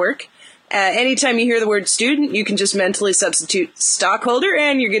presentations at work. Anytime you hear the word student, you can just mentally substitute stockholder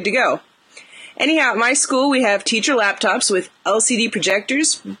and you're good to go. Anyhow, at my school, we have teacher laptops with LCD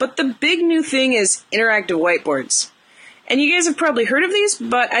projectors, but the big new thing is interactive whiteboards. And you guys have probably heard of these,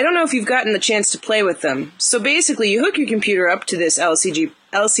 but I don't know if you've gotten the chance to play with them. So basically, you hook your computer up to this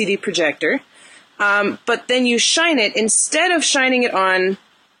LCD projector, but then you shine it, instead of shining it on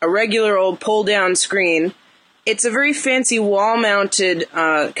a regular old pull-down screen, it's a very fancy wall-mounted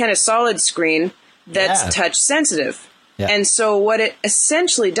kind of solid screen that's touch-sensitive. Yeah. And so what it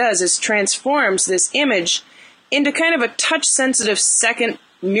essentially does is transforms this image into kind of a touch-sensitive second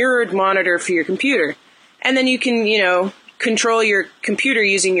mirrored monitor for your computer. And then you can, control your computer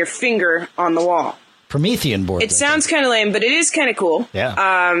using your finger on the wall. Promethean board. It sounds kind of lame, but it is kind of cool.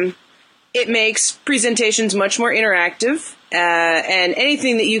 Yeah. It makes presentations much more interactive. And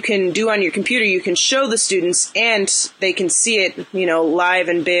anything that you can do on your computer, you can show the students, and they can see it, live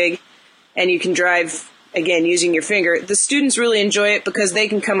and big, and you can drive, again, using your finger. The students really enjoy it because they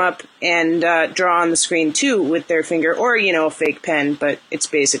can come up and draw on the screen, too, with their finger, or, a fake pen, but it's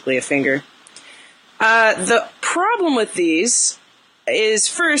basically a finger. The problem with these is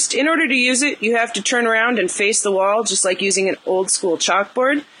first, in order to use it, you have to turn around and face the wall, just like using an old school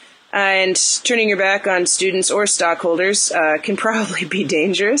chalkboard. And turning your back on students or stockholders can probably be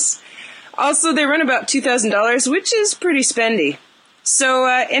dangerous. Also, they run about $2,000, which is pretty spendy. So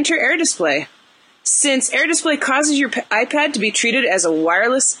enter AirDisplay. Since AirDisplay causes your iPad to be treated as a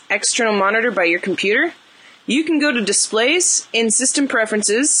wireless external monitor by your computer, you can go to Displays in System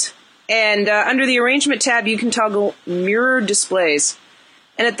Preferences, and under the Arrangement tab, you can toggle Mirror Displays.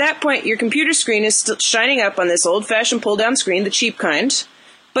 And at that point, your computer screen is still shining up on this old-fashioned pull-down screen, the cheap kind,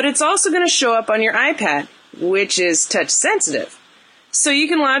 but it's also going to show up on your iPad, which is touch-sensitive. So you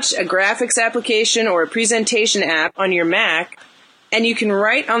can launch a graphics application or a presentation app on your Mac, and you can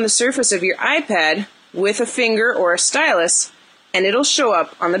write on the surface of your iPad with a finger or a stylus, and it'll show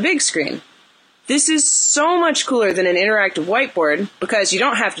up on the big screen. This is so much cooler than an interactive whiteboard because you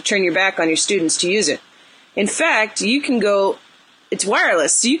don't have to turn your back on your students to use it. In fact, it's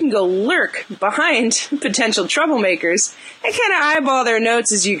wireless, so you can go lurk behind potential troublemakers and kind of eyeball their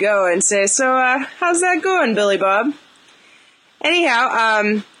notes as you go and say, so, how's that going, Billy Bob?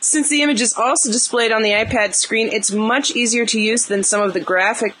 Anyhow, since the image is also displayed on the iPad screen, it's much easier to use than some of the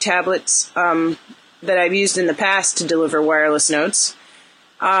graphic tablets that I've used in the past to deliver wireless notes.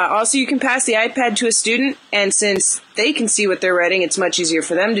 Also, you can pass the iPad to a student, and since they can see what they're writing, it's much easier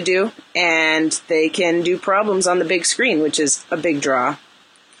for them to do, and they can do problems on the big screen, which is a big draw.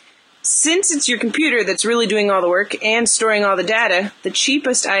 Since it's your computer that's really doing all the work and storing all the data, the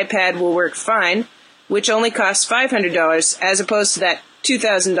cheapest iPad will work fine, which only costs $500 as opposed to that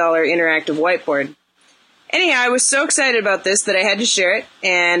 $2,000 interactive whiteboard. Anyhow, I was so excited about this that I had to share it,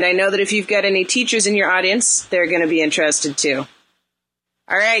 and I know that if you've got any teachers in your audience, they're going to be interested too.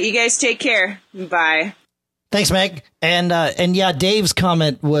 All right, you guys take care. Bye. Thanks, Meg. And yeah, Dave's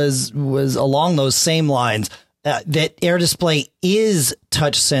comment was along those same lines. That AirDisplay is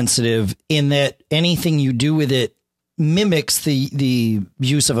touch sensitive in that anything you do with it mimics the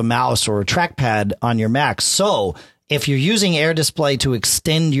use of a mouse or a trackpad on your Mac. So if you're using AirDisplay to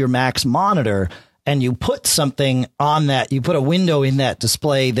extend your Mac's monitor and you put something on that, you put a window in that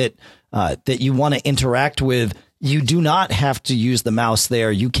display that you want to interact with, you do not have to use the mouse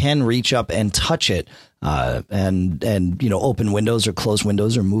there. You can reach up and touch it, and open windows or close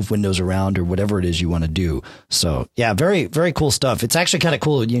windows or move windows around or whatever it is you want to do. So yeah, very, very cool stuff. It's actually kind of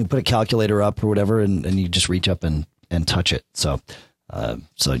cool. You can put a calculator up or whatever, and you just reach up and touch it. So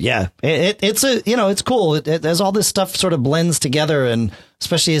yeah, it's cool. As all this stuff sort of blends together, and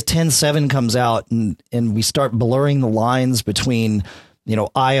especially as 10.7 comes out and we start blurring the lines between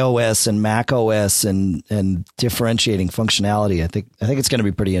iOS and Mac OS and differentiating functionality. I think it's going to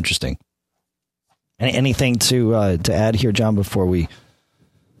be pretty interesting. Anything to add here, John, before we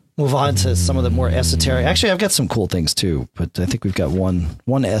move on to some of the more esoteric? Actually, I've got some cool things too, but I think we've got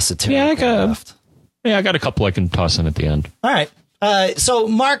one esoteric left. Yeah, I got a couple I can toss in at the end. All right. So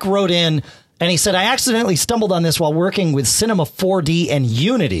Mark wrote in and he said, I accidentally stumbled on this while working with Cinema 4D and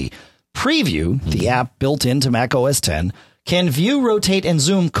Unity. Preview, the app built into Mac OS X, can view, rotate, and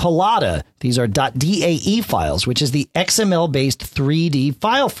zoom Collada. These are .dae files, which is the XML-based 3D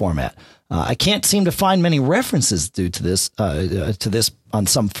file format. I can't seem to find many references due to this on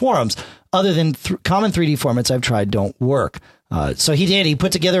some forums, other than common 3D formats I've tried don't work. So he did. He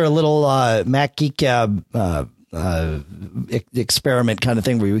put together a little Mac Geek Gab experiment kind of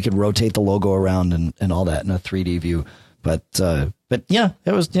thing where we could rotate the logo around and all that in a 3D view. But yeah,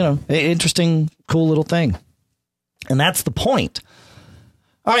 it was an interesting, cool little thing. And that's the point.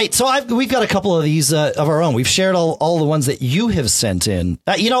 All right, so we've got a couple of these of our own. We've shared all the ones that you have sent in.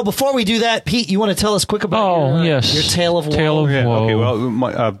 Before we do that, Pete, you want to tell us quick about your tale of woe? Okay,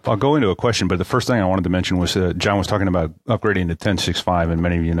 well, I'll go into a question, but the first thing I wanted to mention was John was talking about upgrading to 10.6.5, and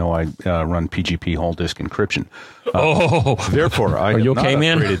many of you know I run PGP whole disk encryption. Therefore, I have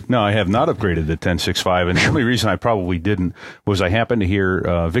not upgraded to 10.6.5, and the only reason I probably didn't was I happened to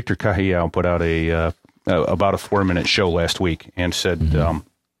hear Victor Cajiao put out about a 4-minute show last week and said that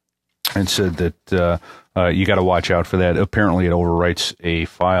you got to watch out for that. Apparently, it overwrites a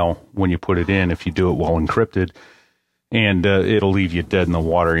file when you put it in if you do it while encrypted, and it'll leave you dead in the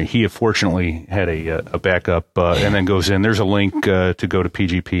water. He fortunately had a backup and then goes in. There's a link to go to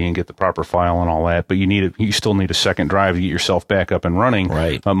PGP and get the proper file and all that, but you still need a second drive to get yourself back up and running.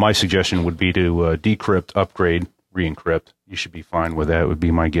 Right. My suggestion would be to decrypt, upgrade, re-encrypt. You should be fine with that, would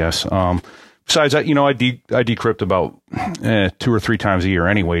be my guess. Besides, I decrypt about 2 or 3 times a year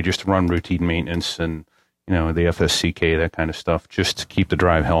anyway, just to run routine maintenance and the FSCK, that kind of stuff, just to keep the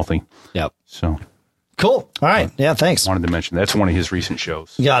drive healthy. Yep. So Cool. All right. Yeah, thanks. Wanted to mention that's one of his recent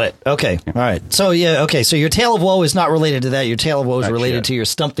shows. Got it. Okay. All right. So, okay. So your Tale of Woe is not related to that. Your Tale of Woe is Not related yet. to your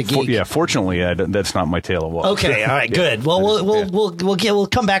Stump the Geek. Fortunately, that's not my Tale of Woe. Okay. All right. Good. Well, we'll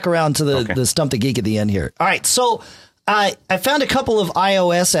come back around to the Stump the Geek at the end here. All right. So I found a couple of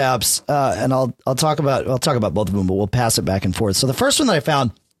iOS apps, and I'll talk about both of them, but we'll pass it back and forth. So the first one that I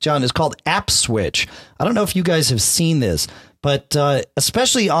found, John, is called App Switch. I don't know if you guys have seen this, but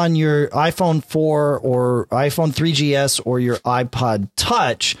especially on your iPhone 4 or iPhone 3GS or your iPod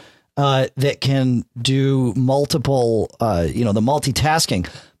Touch, that can do multiple, the multitasking.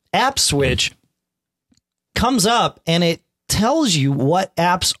 App Switch comes up and it tells you what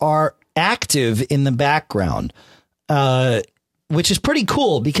apps are active in the background, which is pretty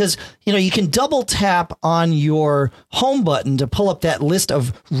cool because, you can double tap on your home button to pull up that list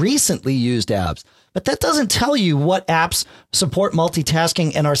of recently used apps. But that doesn't tell you what apps support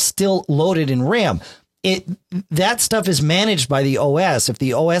multitasking and are still loaded in RAM. That stuff is managed by the OS. If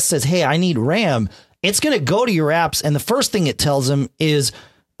the OS says, hey, I need RAM, it's going to go to your apps. And the first thing it tells them is,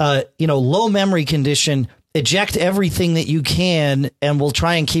 low memory condition, eject everything that you can, and we'll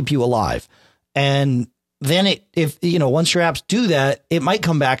try and keep you alive. And then once your apps do that, it might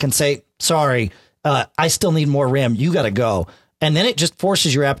come back and say, sorry, I still need more RAM. You got to go. And then it just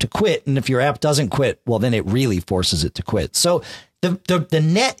forces your app to quit. And if your app doesn't quit, well, then it really forces it to quit. So the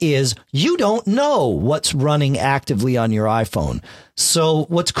net is you don't know what's running actively on your iPhone. So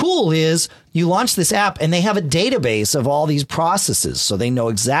what's cool is you launch this app and they have a database of all these processes. So they know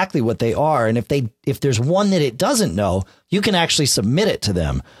exactly what they are. And if there's one that it doesn't know, you can actually submit it to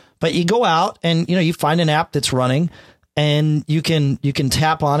them. But you go out and, you find an app that's running. And you can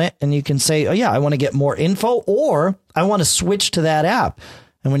tap on it and you can say, oh, yeah, I want to get more info, or I want to switch to that app.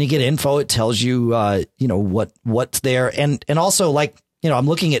 And when you get info, it tells you, what's there. And also, I'm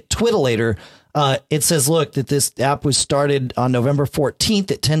looking at Twiddlator. It says, look, that this app was started on November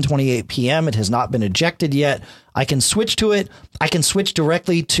 14th at 10:28 p.m. It has not been ejected yet. I can switch to it. I can switch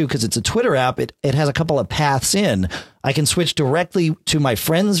directly to, because it's a Twitter app, it has a couple of paths in. I can switch directly to my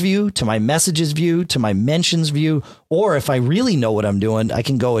friends view, to my messages view, to my mentions view, or if I really know what I'm doing, I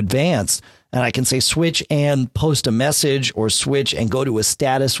can go advanced and I can say switch and post a message, or switch and go to a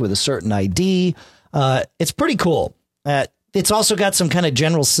status with a certain ID. It's pretty cool. It's also got some kind of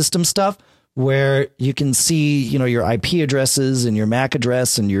general system stuff where you can see, your IP addresses and your MAC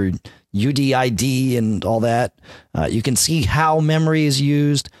address and your UDID and all that. You can see how memory is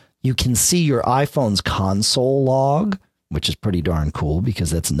used. You can see your iPhone's console log, which is pretty darn cool because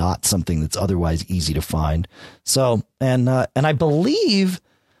that's not something that's otherwise easy to find. So, and I believe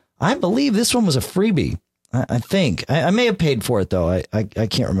this one was a freebie. I think I may have paid for it though. I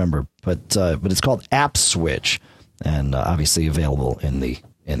can't remember, but it's called App Switch, and obviously available in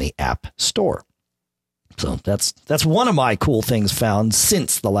the App Store. So that's one of my cool things found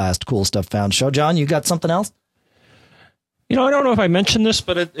since the last cool stuff found show. John, you got something else? I don't know if I mentioned this,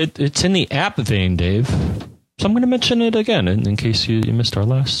 but it's in the app vein, Dave. So I'm going to mention it again in case you missed our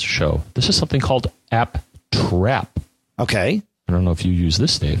last show. This is something called App Trap. Okay. I don't know if you use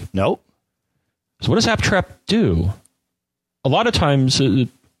this, Dave. Nope. So what does App Trap do? A lot of times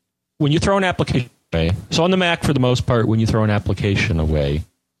when you throw an application away, so on the Mac for the most part, when you throw an application away,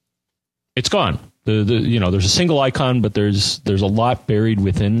 it's gone. There's a single icon, but there's a lot buried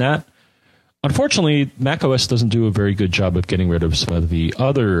within that. Unfortunately, macOS doesn't do a very good job of getting rid of some of the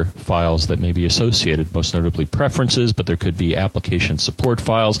other files that may be associated, most notably preferences, but there could be application support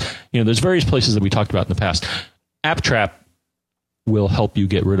files. There's various places that we talked about in the past. AppTrap will help you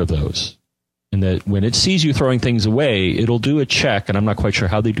get rid of those. And that when it sees you throwing things away, it'll do a check, and I'm not quite sure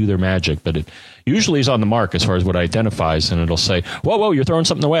how they do their magic, but it usually is on the mark as far as what it identifies, and it'll say, whoa, you're throwing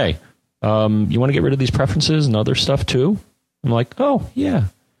something away. You want to get rid of these preferences and other stuff too? I'm like, oh, yeah.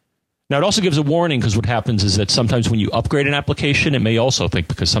 Now, it also gives a warning, because what happens is that sometimes when you upgrade an application, it may also think,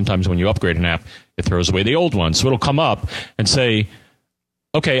 because sometimes when you upgrade an app, it throws away the old one. So it'll come up and say,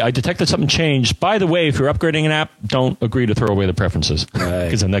 okay, I detected something changed. By the way, if you're upgrading an app, don't agree to throw away the preferences,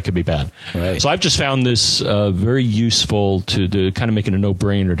 because then that could be bad. Right. So I've just found this very useful to kind of make it a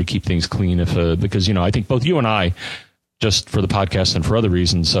no-brainer to keep things clean, because I think both you and I, just for the podcast and for other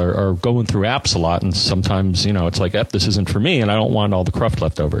reasons, are going through apps a lot. And sometimes, it's like, this isn't for me, and I don't want all the cruft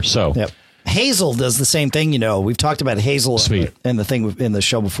left over. So yep. Hazel does the same thing. We've talked about Hazel and the thing in the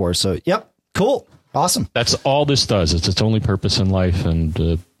show before. So, yep. Cool. Awesome. That's all this does. It's its only purpose in life. And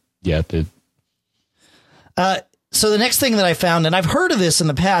so the next thing that I found, and I've heard of this in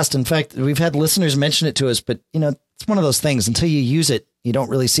the past. In fact, we've had listeners mention it to us, but it's one of those things. Until you use it, you don't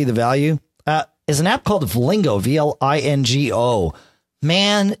really see the value. Is an app called Vlingo, VLINGO.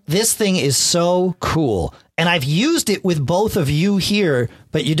 man, this thing is so cool. And I've used it with both of you here,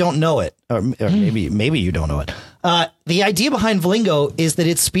 but you don't know it. Or maybe you don't know it. The idea behind Vlingo is that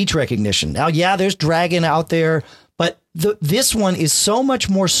it's speech recognition. Now, yeah, there's Dragon out there, but this one is so much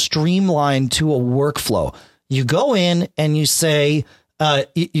more streamlined to a workflow. You go in and you say,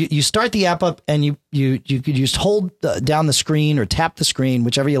 you start the app up and you could just hold down the screen or tap the screen,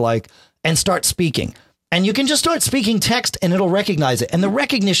 whichever you like, and start speaking. And you can just start speaking text and it'll recognize it. And the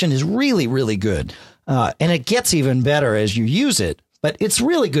recognition is really, really good. And it gets even better as you use it, but it's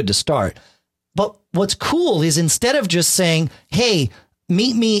really good to start. But what's cool is instead of just saying, hey,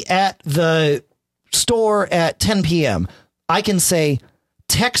 meet me at the store at 10 p.m., I can say,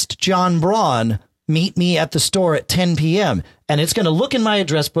 text John Braun, meet me at the store at 10 p.m. And it's going to look in my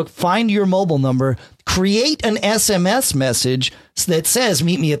address book, find your mobile number, create an SMS message that says,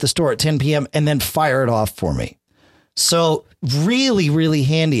 meet me at the store at 10 p.m., and then fire it off for me. So really, really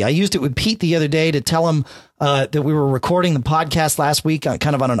handy. I used it with Pete the other day to tell him that we were recording the podcast last week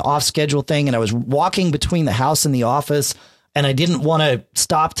kind of on an off schedule thing. And I was walking between the house and the office and I didn't want to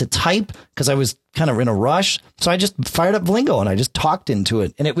stop to type because I was kind of in a rush. So I just fired up Vlingo and I just talked into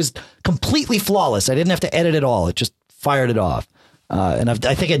it and it was completely flawless. I didn't have to edit at all. It just fired it off. And I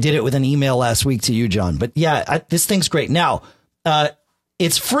think I did it with an email last week to you, John. But yeah, this thing's great. Now,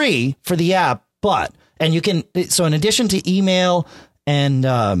 it's free for the app, and you can, so in addition to email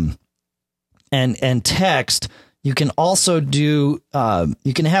and text, you can also do,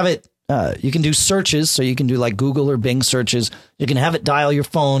 you can have it, you can do searches. So you can do like Google or Bing searches. You can have it dial your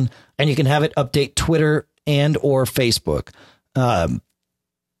phone and you can have it update Twitter and or Facebook.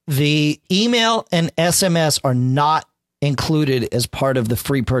 The email and SMS are not included as part of the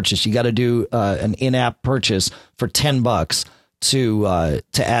free purchase. You got to do an in-app purchase for $10 to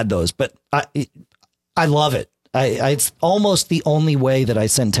add those. But I love it. It's almost the only way that I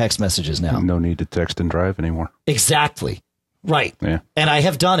send text messages now. No need to text and drive anymore. Exactly. Right. Yeah. And I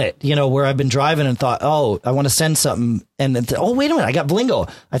have done it, where I've been driving and thought, oh, I want to send something. And then, oh, wait a minute. I got Vlingo.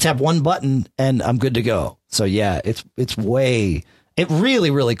 I tap one button and I'm good to go. So yeah, it's really,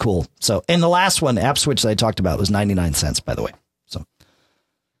 really cool. So, and the last one, App Switch that I talked about, was 99 cents, by the way. So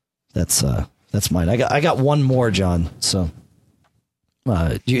that's mine. I got one more, John. So,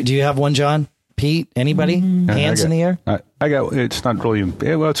 do you have one, John? Pete, anybody? Hands in the air? I got, it's not really,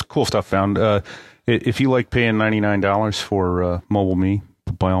 well, it's cool stuff found. If you like paying $99 for Mobile Me,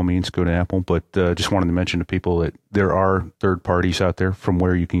 by all means, go to Apple. But just wanted to mention to people that there are third parties out there from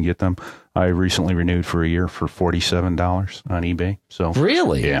where you can get them. I recently renewed for a year for $47 on eBay. So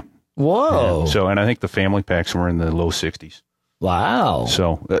really? Yeah. Whoa. Yeah. So, and I think the family packs were in the low 60s. Wow.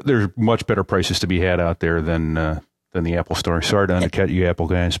 So there's much better prices to be had out there than the Apple Store. Sorry to undercut you Apple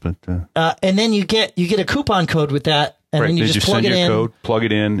guys, but and then you get a coupon code with that, and right. then you just plug it in. Code, plug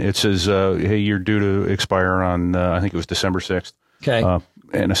it in. It says, "Hey, you're due to expire on I think it was December 6th." Okay.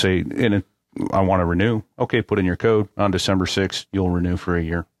 And I say, I want to renew. Okay, put in your code on December 6th. You'll renew for a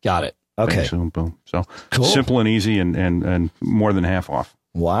year. Got it. Okay. So boom. So cool. Simple and easy, and more than half off.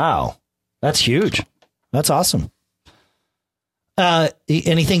 Wow, that's huge. That's awesome.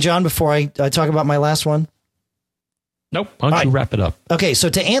 Anything, John, before I talk about my last one? Nope. Why don't you wrap it up? Okay, so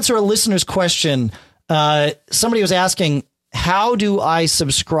to answer a listener's question, somebody was asking, how do I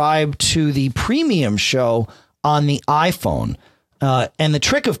subscribe to the premium show on the iPhone? And the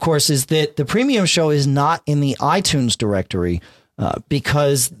trick, of course, is that the premium show is not in the iTunes directory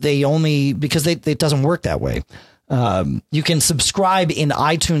because it doesn't work that way. You can subscribe in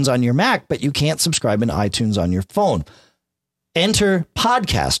iTunes on your Mac, but you can't subscribe in iTunes on your phone. Enter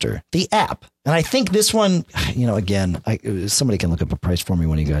Podcaster, the app. And I think this one, again, somebody can look up a price for me,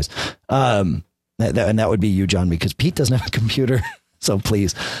 one of you guys. And that would be you, John, because Pete doesn't have a computer. So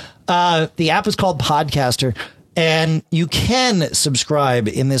please. The app is called Podcaster, and you can subscribe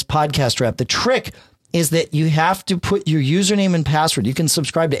in this Podcaster app. The trick is that you have to put your username and password. You can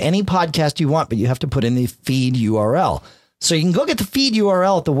subscribe to any podcast you want, but you have to put in the feed URL. So you can go get the feed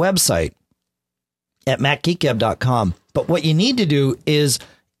URL at the website at macgeekgab.com. But what you need to do is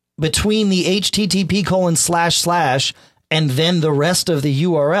between the http:// and then the rest of the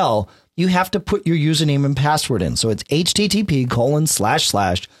URL, you have to put your username and password in. So it's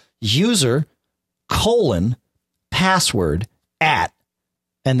http:// user:/password @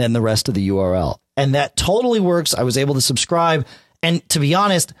 and then the rest of the URL. And that totally works. I was able to subscribe. And to be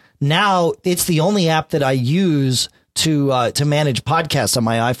honest, now it's the only app that I use to manage podcasts on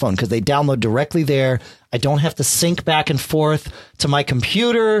my iPhone because they download directly there. I don't have to sync back and forth to my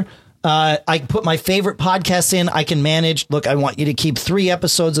computer. I put my favorite podcasts in. I can manage. Look, I want you to keep 3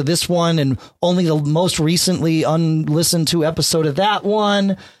 episodes of this one and only the most recently unlistened to episode of that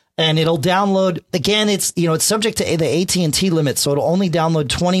one. And it'll download again. It's subject to the AT&T limit, so it'll only download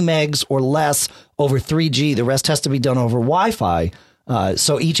 20 megs or less over 3G. The rest has to be done over Wi-Fi.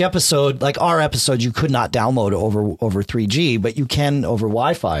 So each episode, like our episodes, you could not download over 3G, but you can over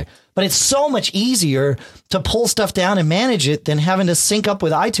Wi-Fi. But it's so much easier to pull stuff down and manage it than having to sync up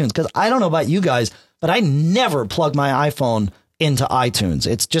with iTunes. Because I don't know about you guys, but I never plug my iPhone into iTunes.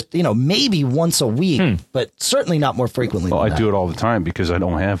 It's just, maybe once a week, but certainly not more frequently. Well, I than do it all the time because I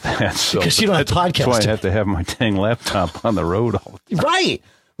don't have that. So because you don't have podcasts. That's why I have to have my dang laptop on the road all the time.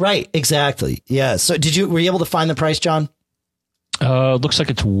 Right. Exactly. Yeah. So were you able to find the price, John? Looks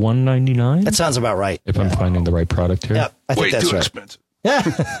like it's $199. That sounds about right. If I'm finding the right product here. Yeah, I think that's too right. expensive. Yeah.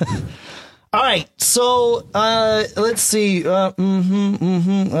 All right. So let's see.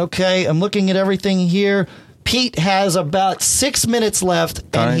 Okay. I'm looking at everything here. Pete has about 6 minutes left,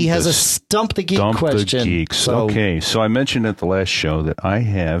 and he has a Stump the Geek question. The Geeks. Okay. So I mentioned at the last show that I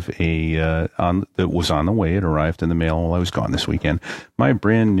have that was on the way. It arrived in the mail while I was gone this weekend. My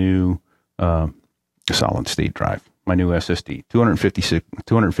brand new solid state drive. My new SSD,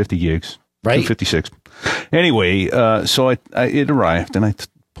 250 gigs, right? 256. Anyway, so it arrived, and I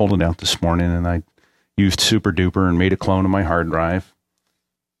pulled it out this morning, and I used Super Duper and made a clone of my hard drive.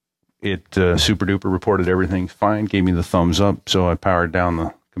 It Super Duper reported everything fine, gave me the thumbs up, so I powered down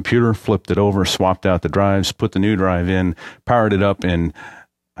the computer, flipped it over, swapped out the drives, put the new drive in, powered it up, and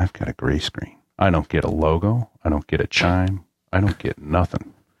I've got a gray screen. I don't get a logo. I don't get a chime. I don't get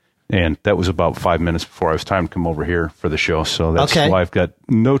nothing. And that was about 5 minutes before I was time to come over here for the show. So that's why I've got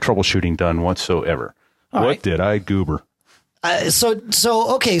no troubleshooting done whatsoever. What did I goober? So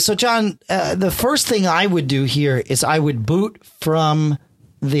John, the first thing I would do here is I would boot from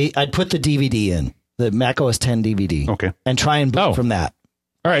I'd put the DVD in, the Mac OS X DVD. Okay. And try and boot from that.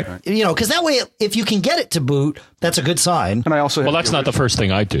 All right. Because that way, if you can get it to boot, that's a good sign. And I also that's not the first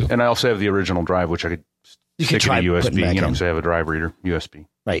thing I do. And I also have the original drive, which I could stick in a USB, because I have a drive reader, USB.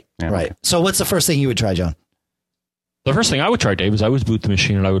 Right, yeah, right. Okay. So what's the first thing you would try, John? The first thing I would try, Dave, is I would boot the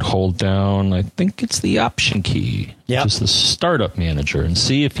machine and I would hold down, I think it's the Option key, which is the startup manager, and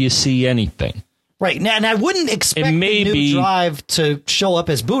see if you see anything. Right. Now, and I wouldn't expect the new drive to show up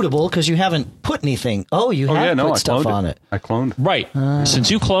as bootable because you haven't put anything. You have put stuff on it. I cloned it. Right.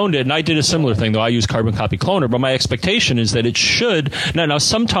 Since you cloned it, and I did a similar thing, though I use Carbon Copy Cloner, but my expectation is that it should. Now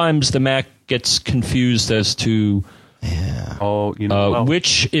sometimes the Mac gets confused as to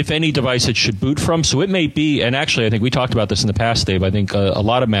which, if any, device it should boot from. So it may be, and actually I think we talked about this in the past, Dave, I think a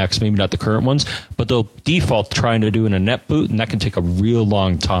lot of Macs, maybe not the current ones, but they'll default trying to do in a net boot, and that can take a real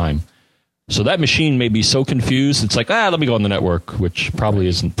long time. So that machine may be so confused, it's like, let me go on the network, which probably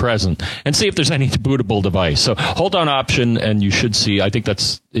isn't present, and see if there's any bootable device. So hold down Option, and you should see, I think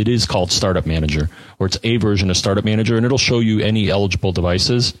it is called Startup Manager, or it's a version of Startup Manager, and it'll show you any eligible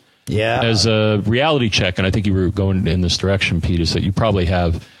devices. Yeah. As a reality check, and I think you were going in this direction, Pete, is that you probably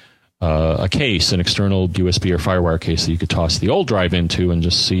have a case, an external USB or FireWire case that you could toss the old drive into and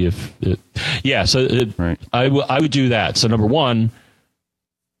just see if it... Yeah, so I would do that. So number one,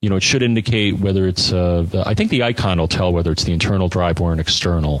 it should indicate whether it's, I think the icon will tell whether it's the internal drive or an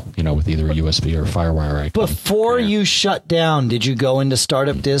external, with either a USB or a FireWire icon. Before you shut down, did you go into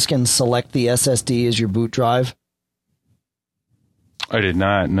Startup Disk and select the SSD as your boot drive? I did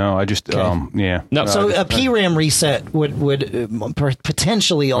not. No, I just, No. So a PRAM reset would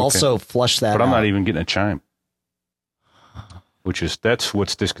potentially also flush that out. But I'm not even getting a chime. That's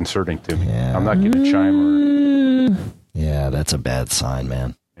what's disconcerting to me. Yeah. I'm not getting a chime. Yeah, that's a bad sign,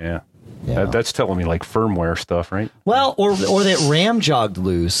 man. Yeah. That's telling me like firmware stuff, right? Well, or that RAM jogged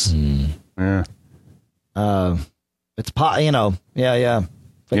loose. Yeah. It's yeah.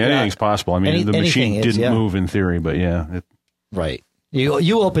 But anything's possible. I mean, the machine didn't move in theory, but right.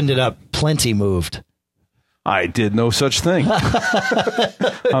 You opened it up. Plenty moved. I did no such thing.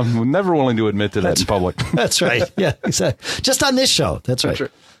 I'm never willing to admit to that in public. That's right. Yeah, exactly. Just on this show. That's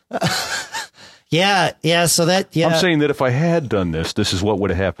right. Yeah. So I'm saying that if I had done this is what would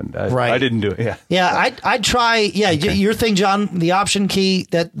have happened. I didn't do it. Yeah. Yeah. I'd try. Yeah. Okay. Your thing, John, the Option key,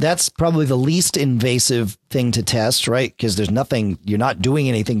 that's probably the least invasive thing to test, right? Because you're not doing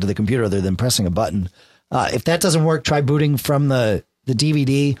anything to the computer other than pressing a button. If that doesn't work, try booting from the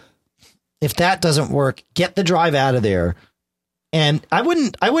DVD. If that doesn't work, get the drive out of there. And I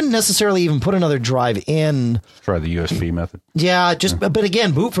wouldn't necessarily even put another drive in. Try the USB method. Yeah, but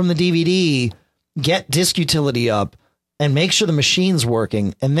again, boot from the DVD, get disk utility up, and make sure the machine's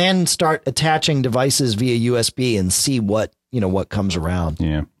working, and then start attaching devices via USB and see what comes around.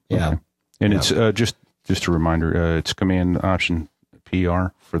 Yeah. Yeah. Okay. And it's just a reminder, it's Command Option PR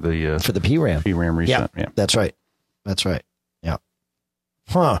for the PRAM. PRAM reset. Yeah. That's right. Yeah.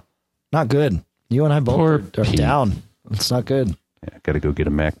 Huh. Not good. You and I both are down. It's not good. Yeah, got to go get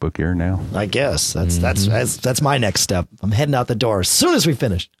a MacBook Air now. I guess that's my next step. I'm heading out the door as soon as we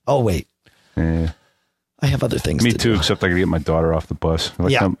finish. Oh wait, Yeah. I have other things. Me to too. do. Except I got to get my daughter off the bus.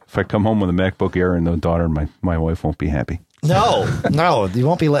 If I come home with a MacBook Air and no daughter, my wife won't be happy. No, you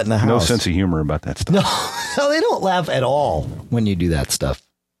won't be letting the house. No sense of humor about that stuff. No, they don't laugh at all when you do that stuff.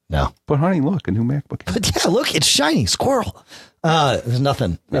 No. But honey, look, a new MacBook. But yeah, look, it's shiny. Squirrel. There's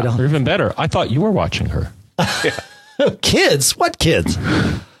nothing. They don't. Or even better, I thought you were watching her. Kids? What kids?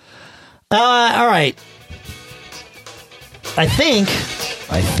 All right. I think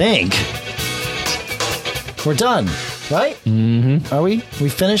we're done, right? Mm-hmm. Are we? We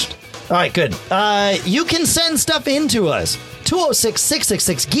finished? All right, good. You can send stuff in to us.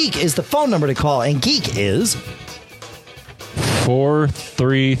 206-666-GEEK is the phone number to call, and GEEK is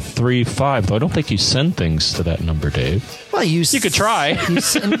 4335. Though I don't think you send things to that number, Dave. Well, you could try. You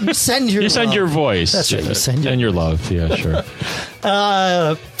send your you send your voice. That's right. You send your love. Yeah, sure.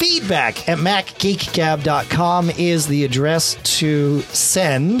 Feedback at macgeekgab.com is the address to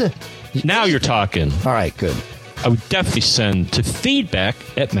send. Now you're talking. All right, good. I would definitely send to feedback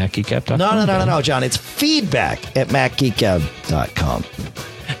at macgeekgab.com. No, John. It's feedback at macgeekgab.com.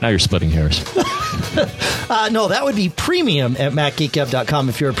 Now you're splitting hairs. No, that would be premium at macgeekgab.com.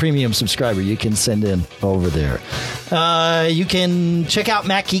 If you're a premium subscriber, you can send in over there. You can check out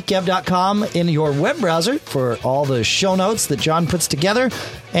macgeekgab.com in your web browser for all the show notes that John puts together.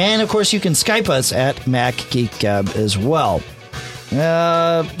 And, of course, you can Skype us at macgeekgab as well.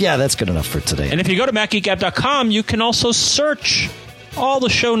 Yeah, that's good enough for today. And if you go to macgeekgab.com, you can also search all the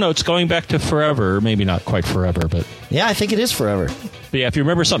show notes going back to forever. Maybe not quite forever, but... Yeah, I think it is forever. But yeah, if you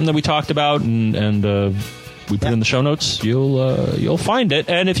remember something that we talked about and we put in the show notes, you'll find it.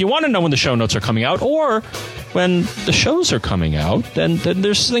 And if you want to know when the show notes are coming out or when the shows are coming out, then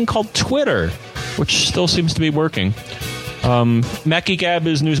there's a thing called Twitter, which still seems to be working. Mac Geek Gab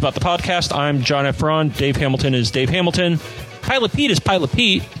is news about the podcast. I'm John F. Braun. Dave Hamilton is Dave Hamilton. Pilot Pete is Pilot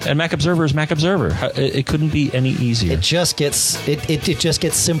Pete, and Mac Observer is Mac Observer. It couldn't be any easier. It just gets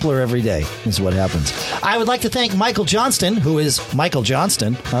simpler every day, is what happens. I would like to thank Michael Johnston, who is Michael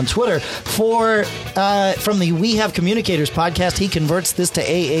Johnston on Twitter, from the We Have Communicators podcast. He converts this to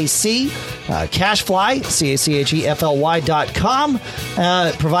AAC. Cashfly, CACHEFLY.com,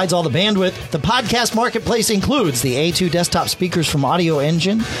 provides all the bandwidth. The podcast marketplace includes the A2 desktop speakers from Audio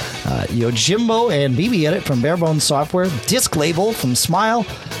Engine, Yojimbo and BB Edit from Barebones Software, Disc Label from Smile,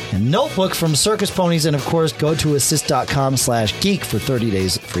 and Notebook from Circus Ponies, and of course GoToAssist.com/geek for 30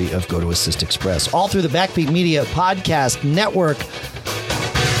 days free of GoToAssist Express. All through the Backbeat Media Podcast Network.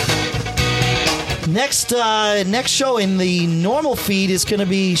 Next show in the normal feed is going to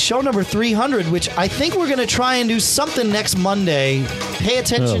be show number 300, which I think we're going to try and do something next Monday. Pay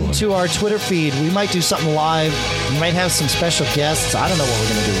attention to our Twitter feed. We might do something live. We might have some special guests. I don't know what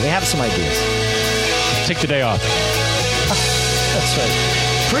we're going to do. We have some ideas. Take the day off. That's right.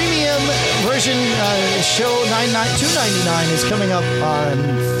 Premium version show $299 is coming up on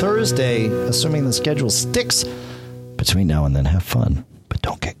Thursday, assuming the schedule sticks. Between now and then, have fun, but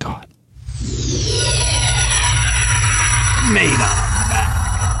don't get caught. Made up.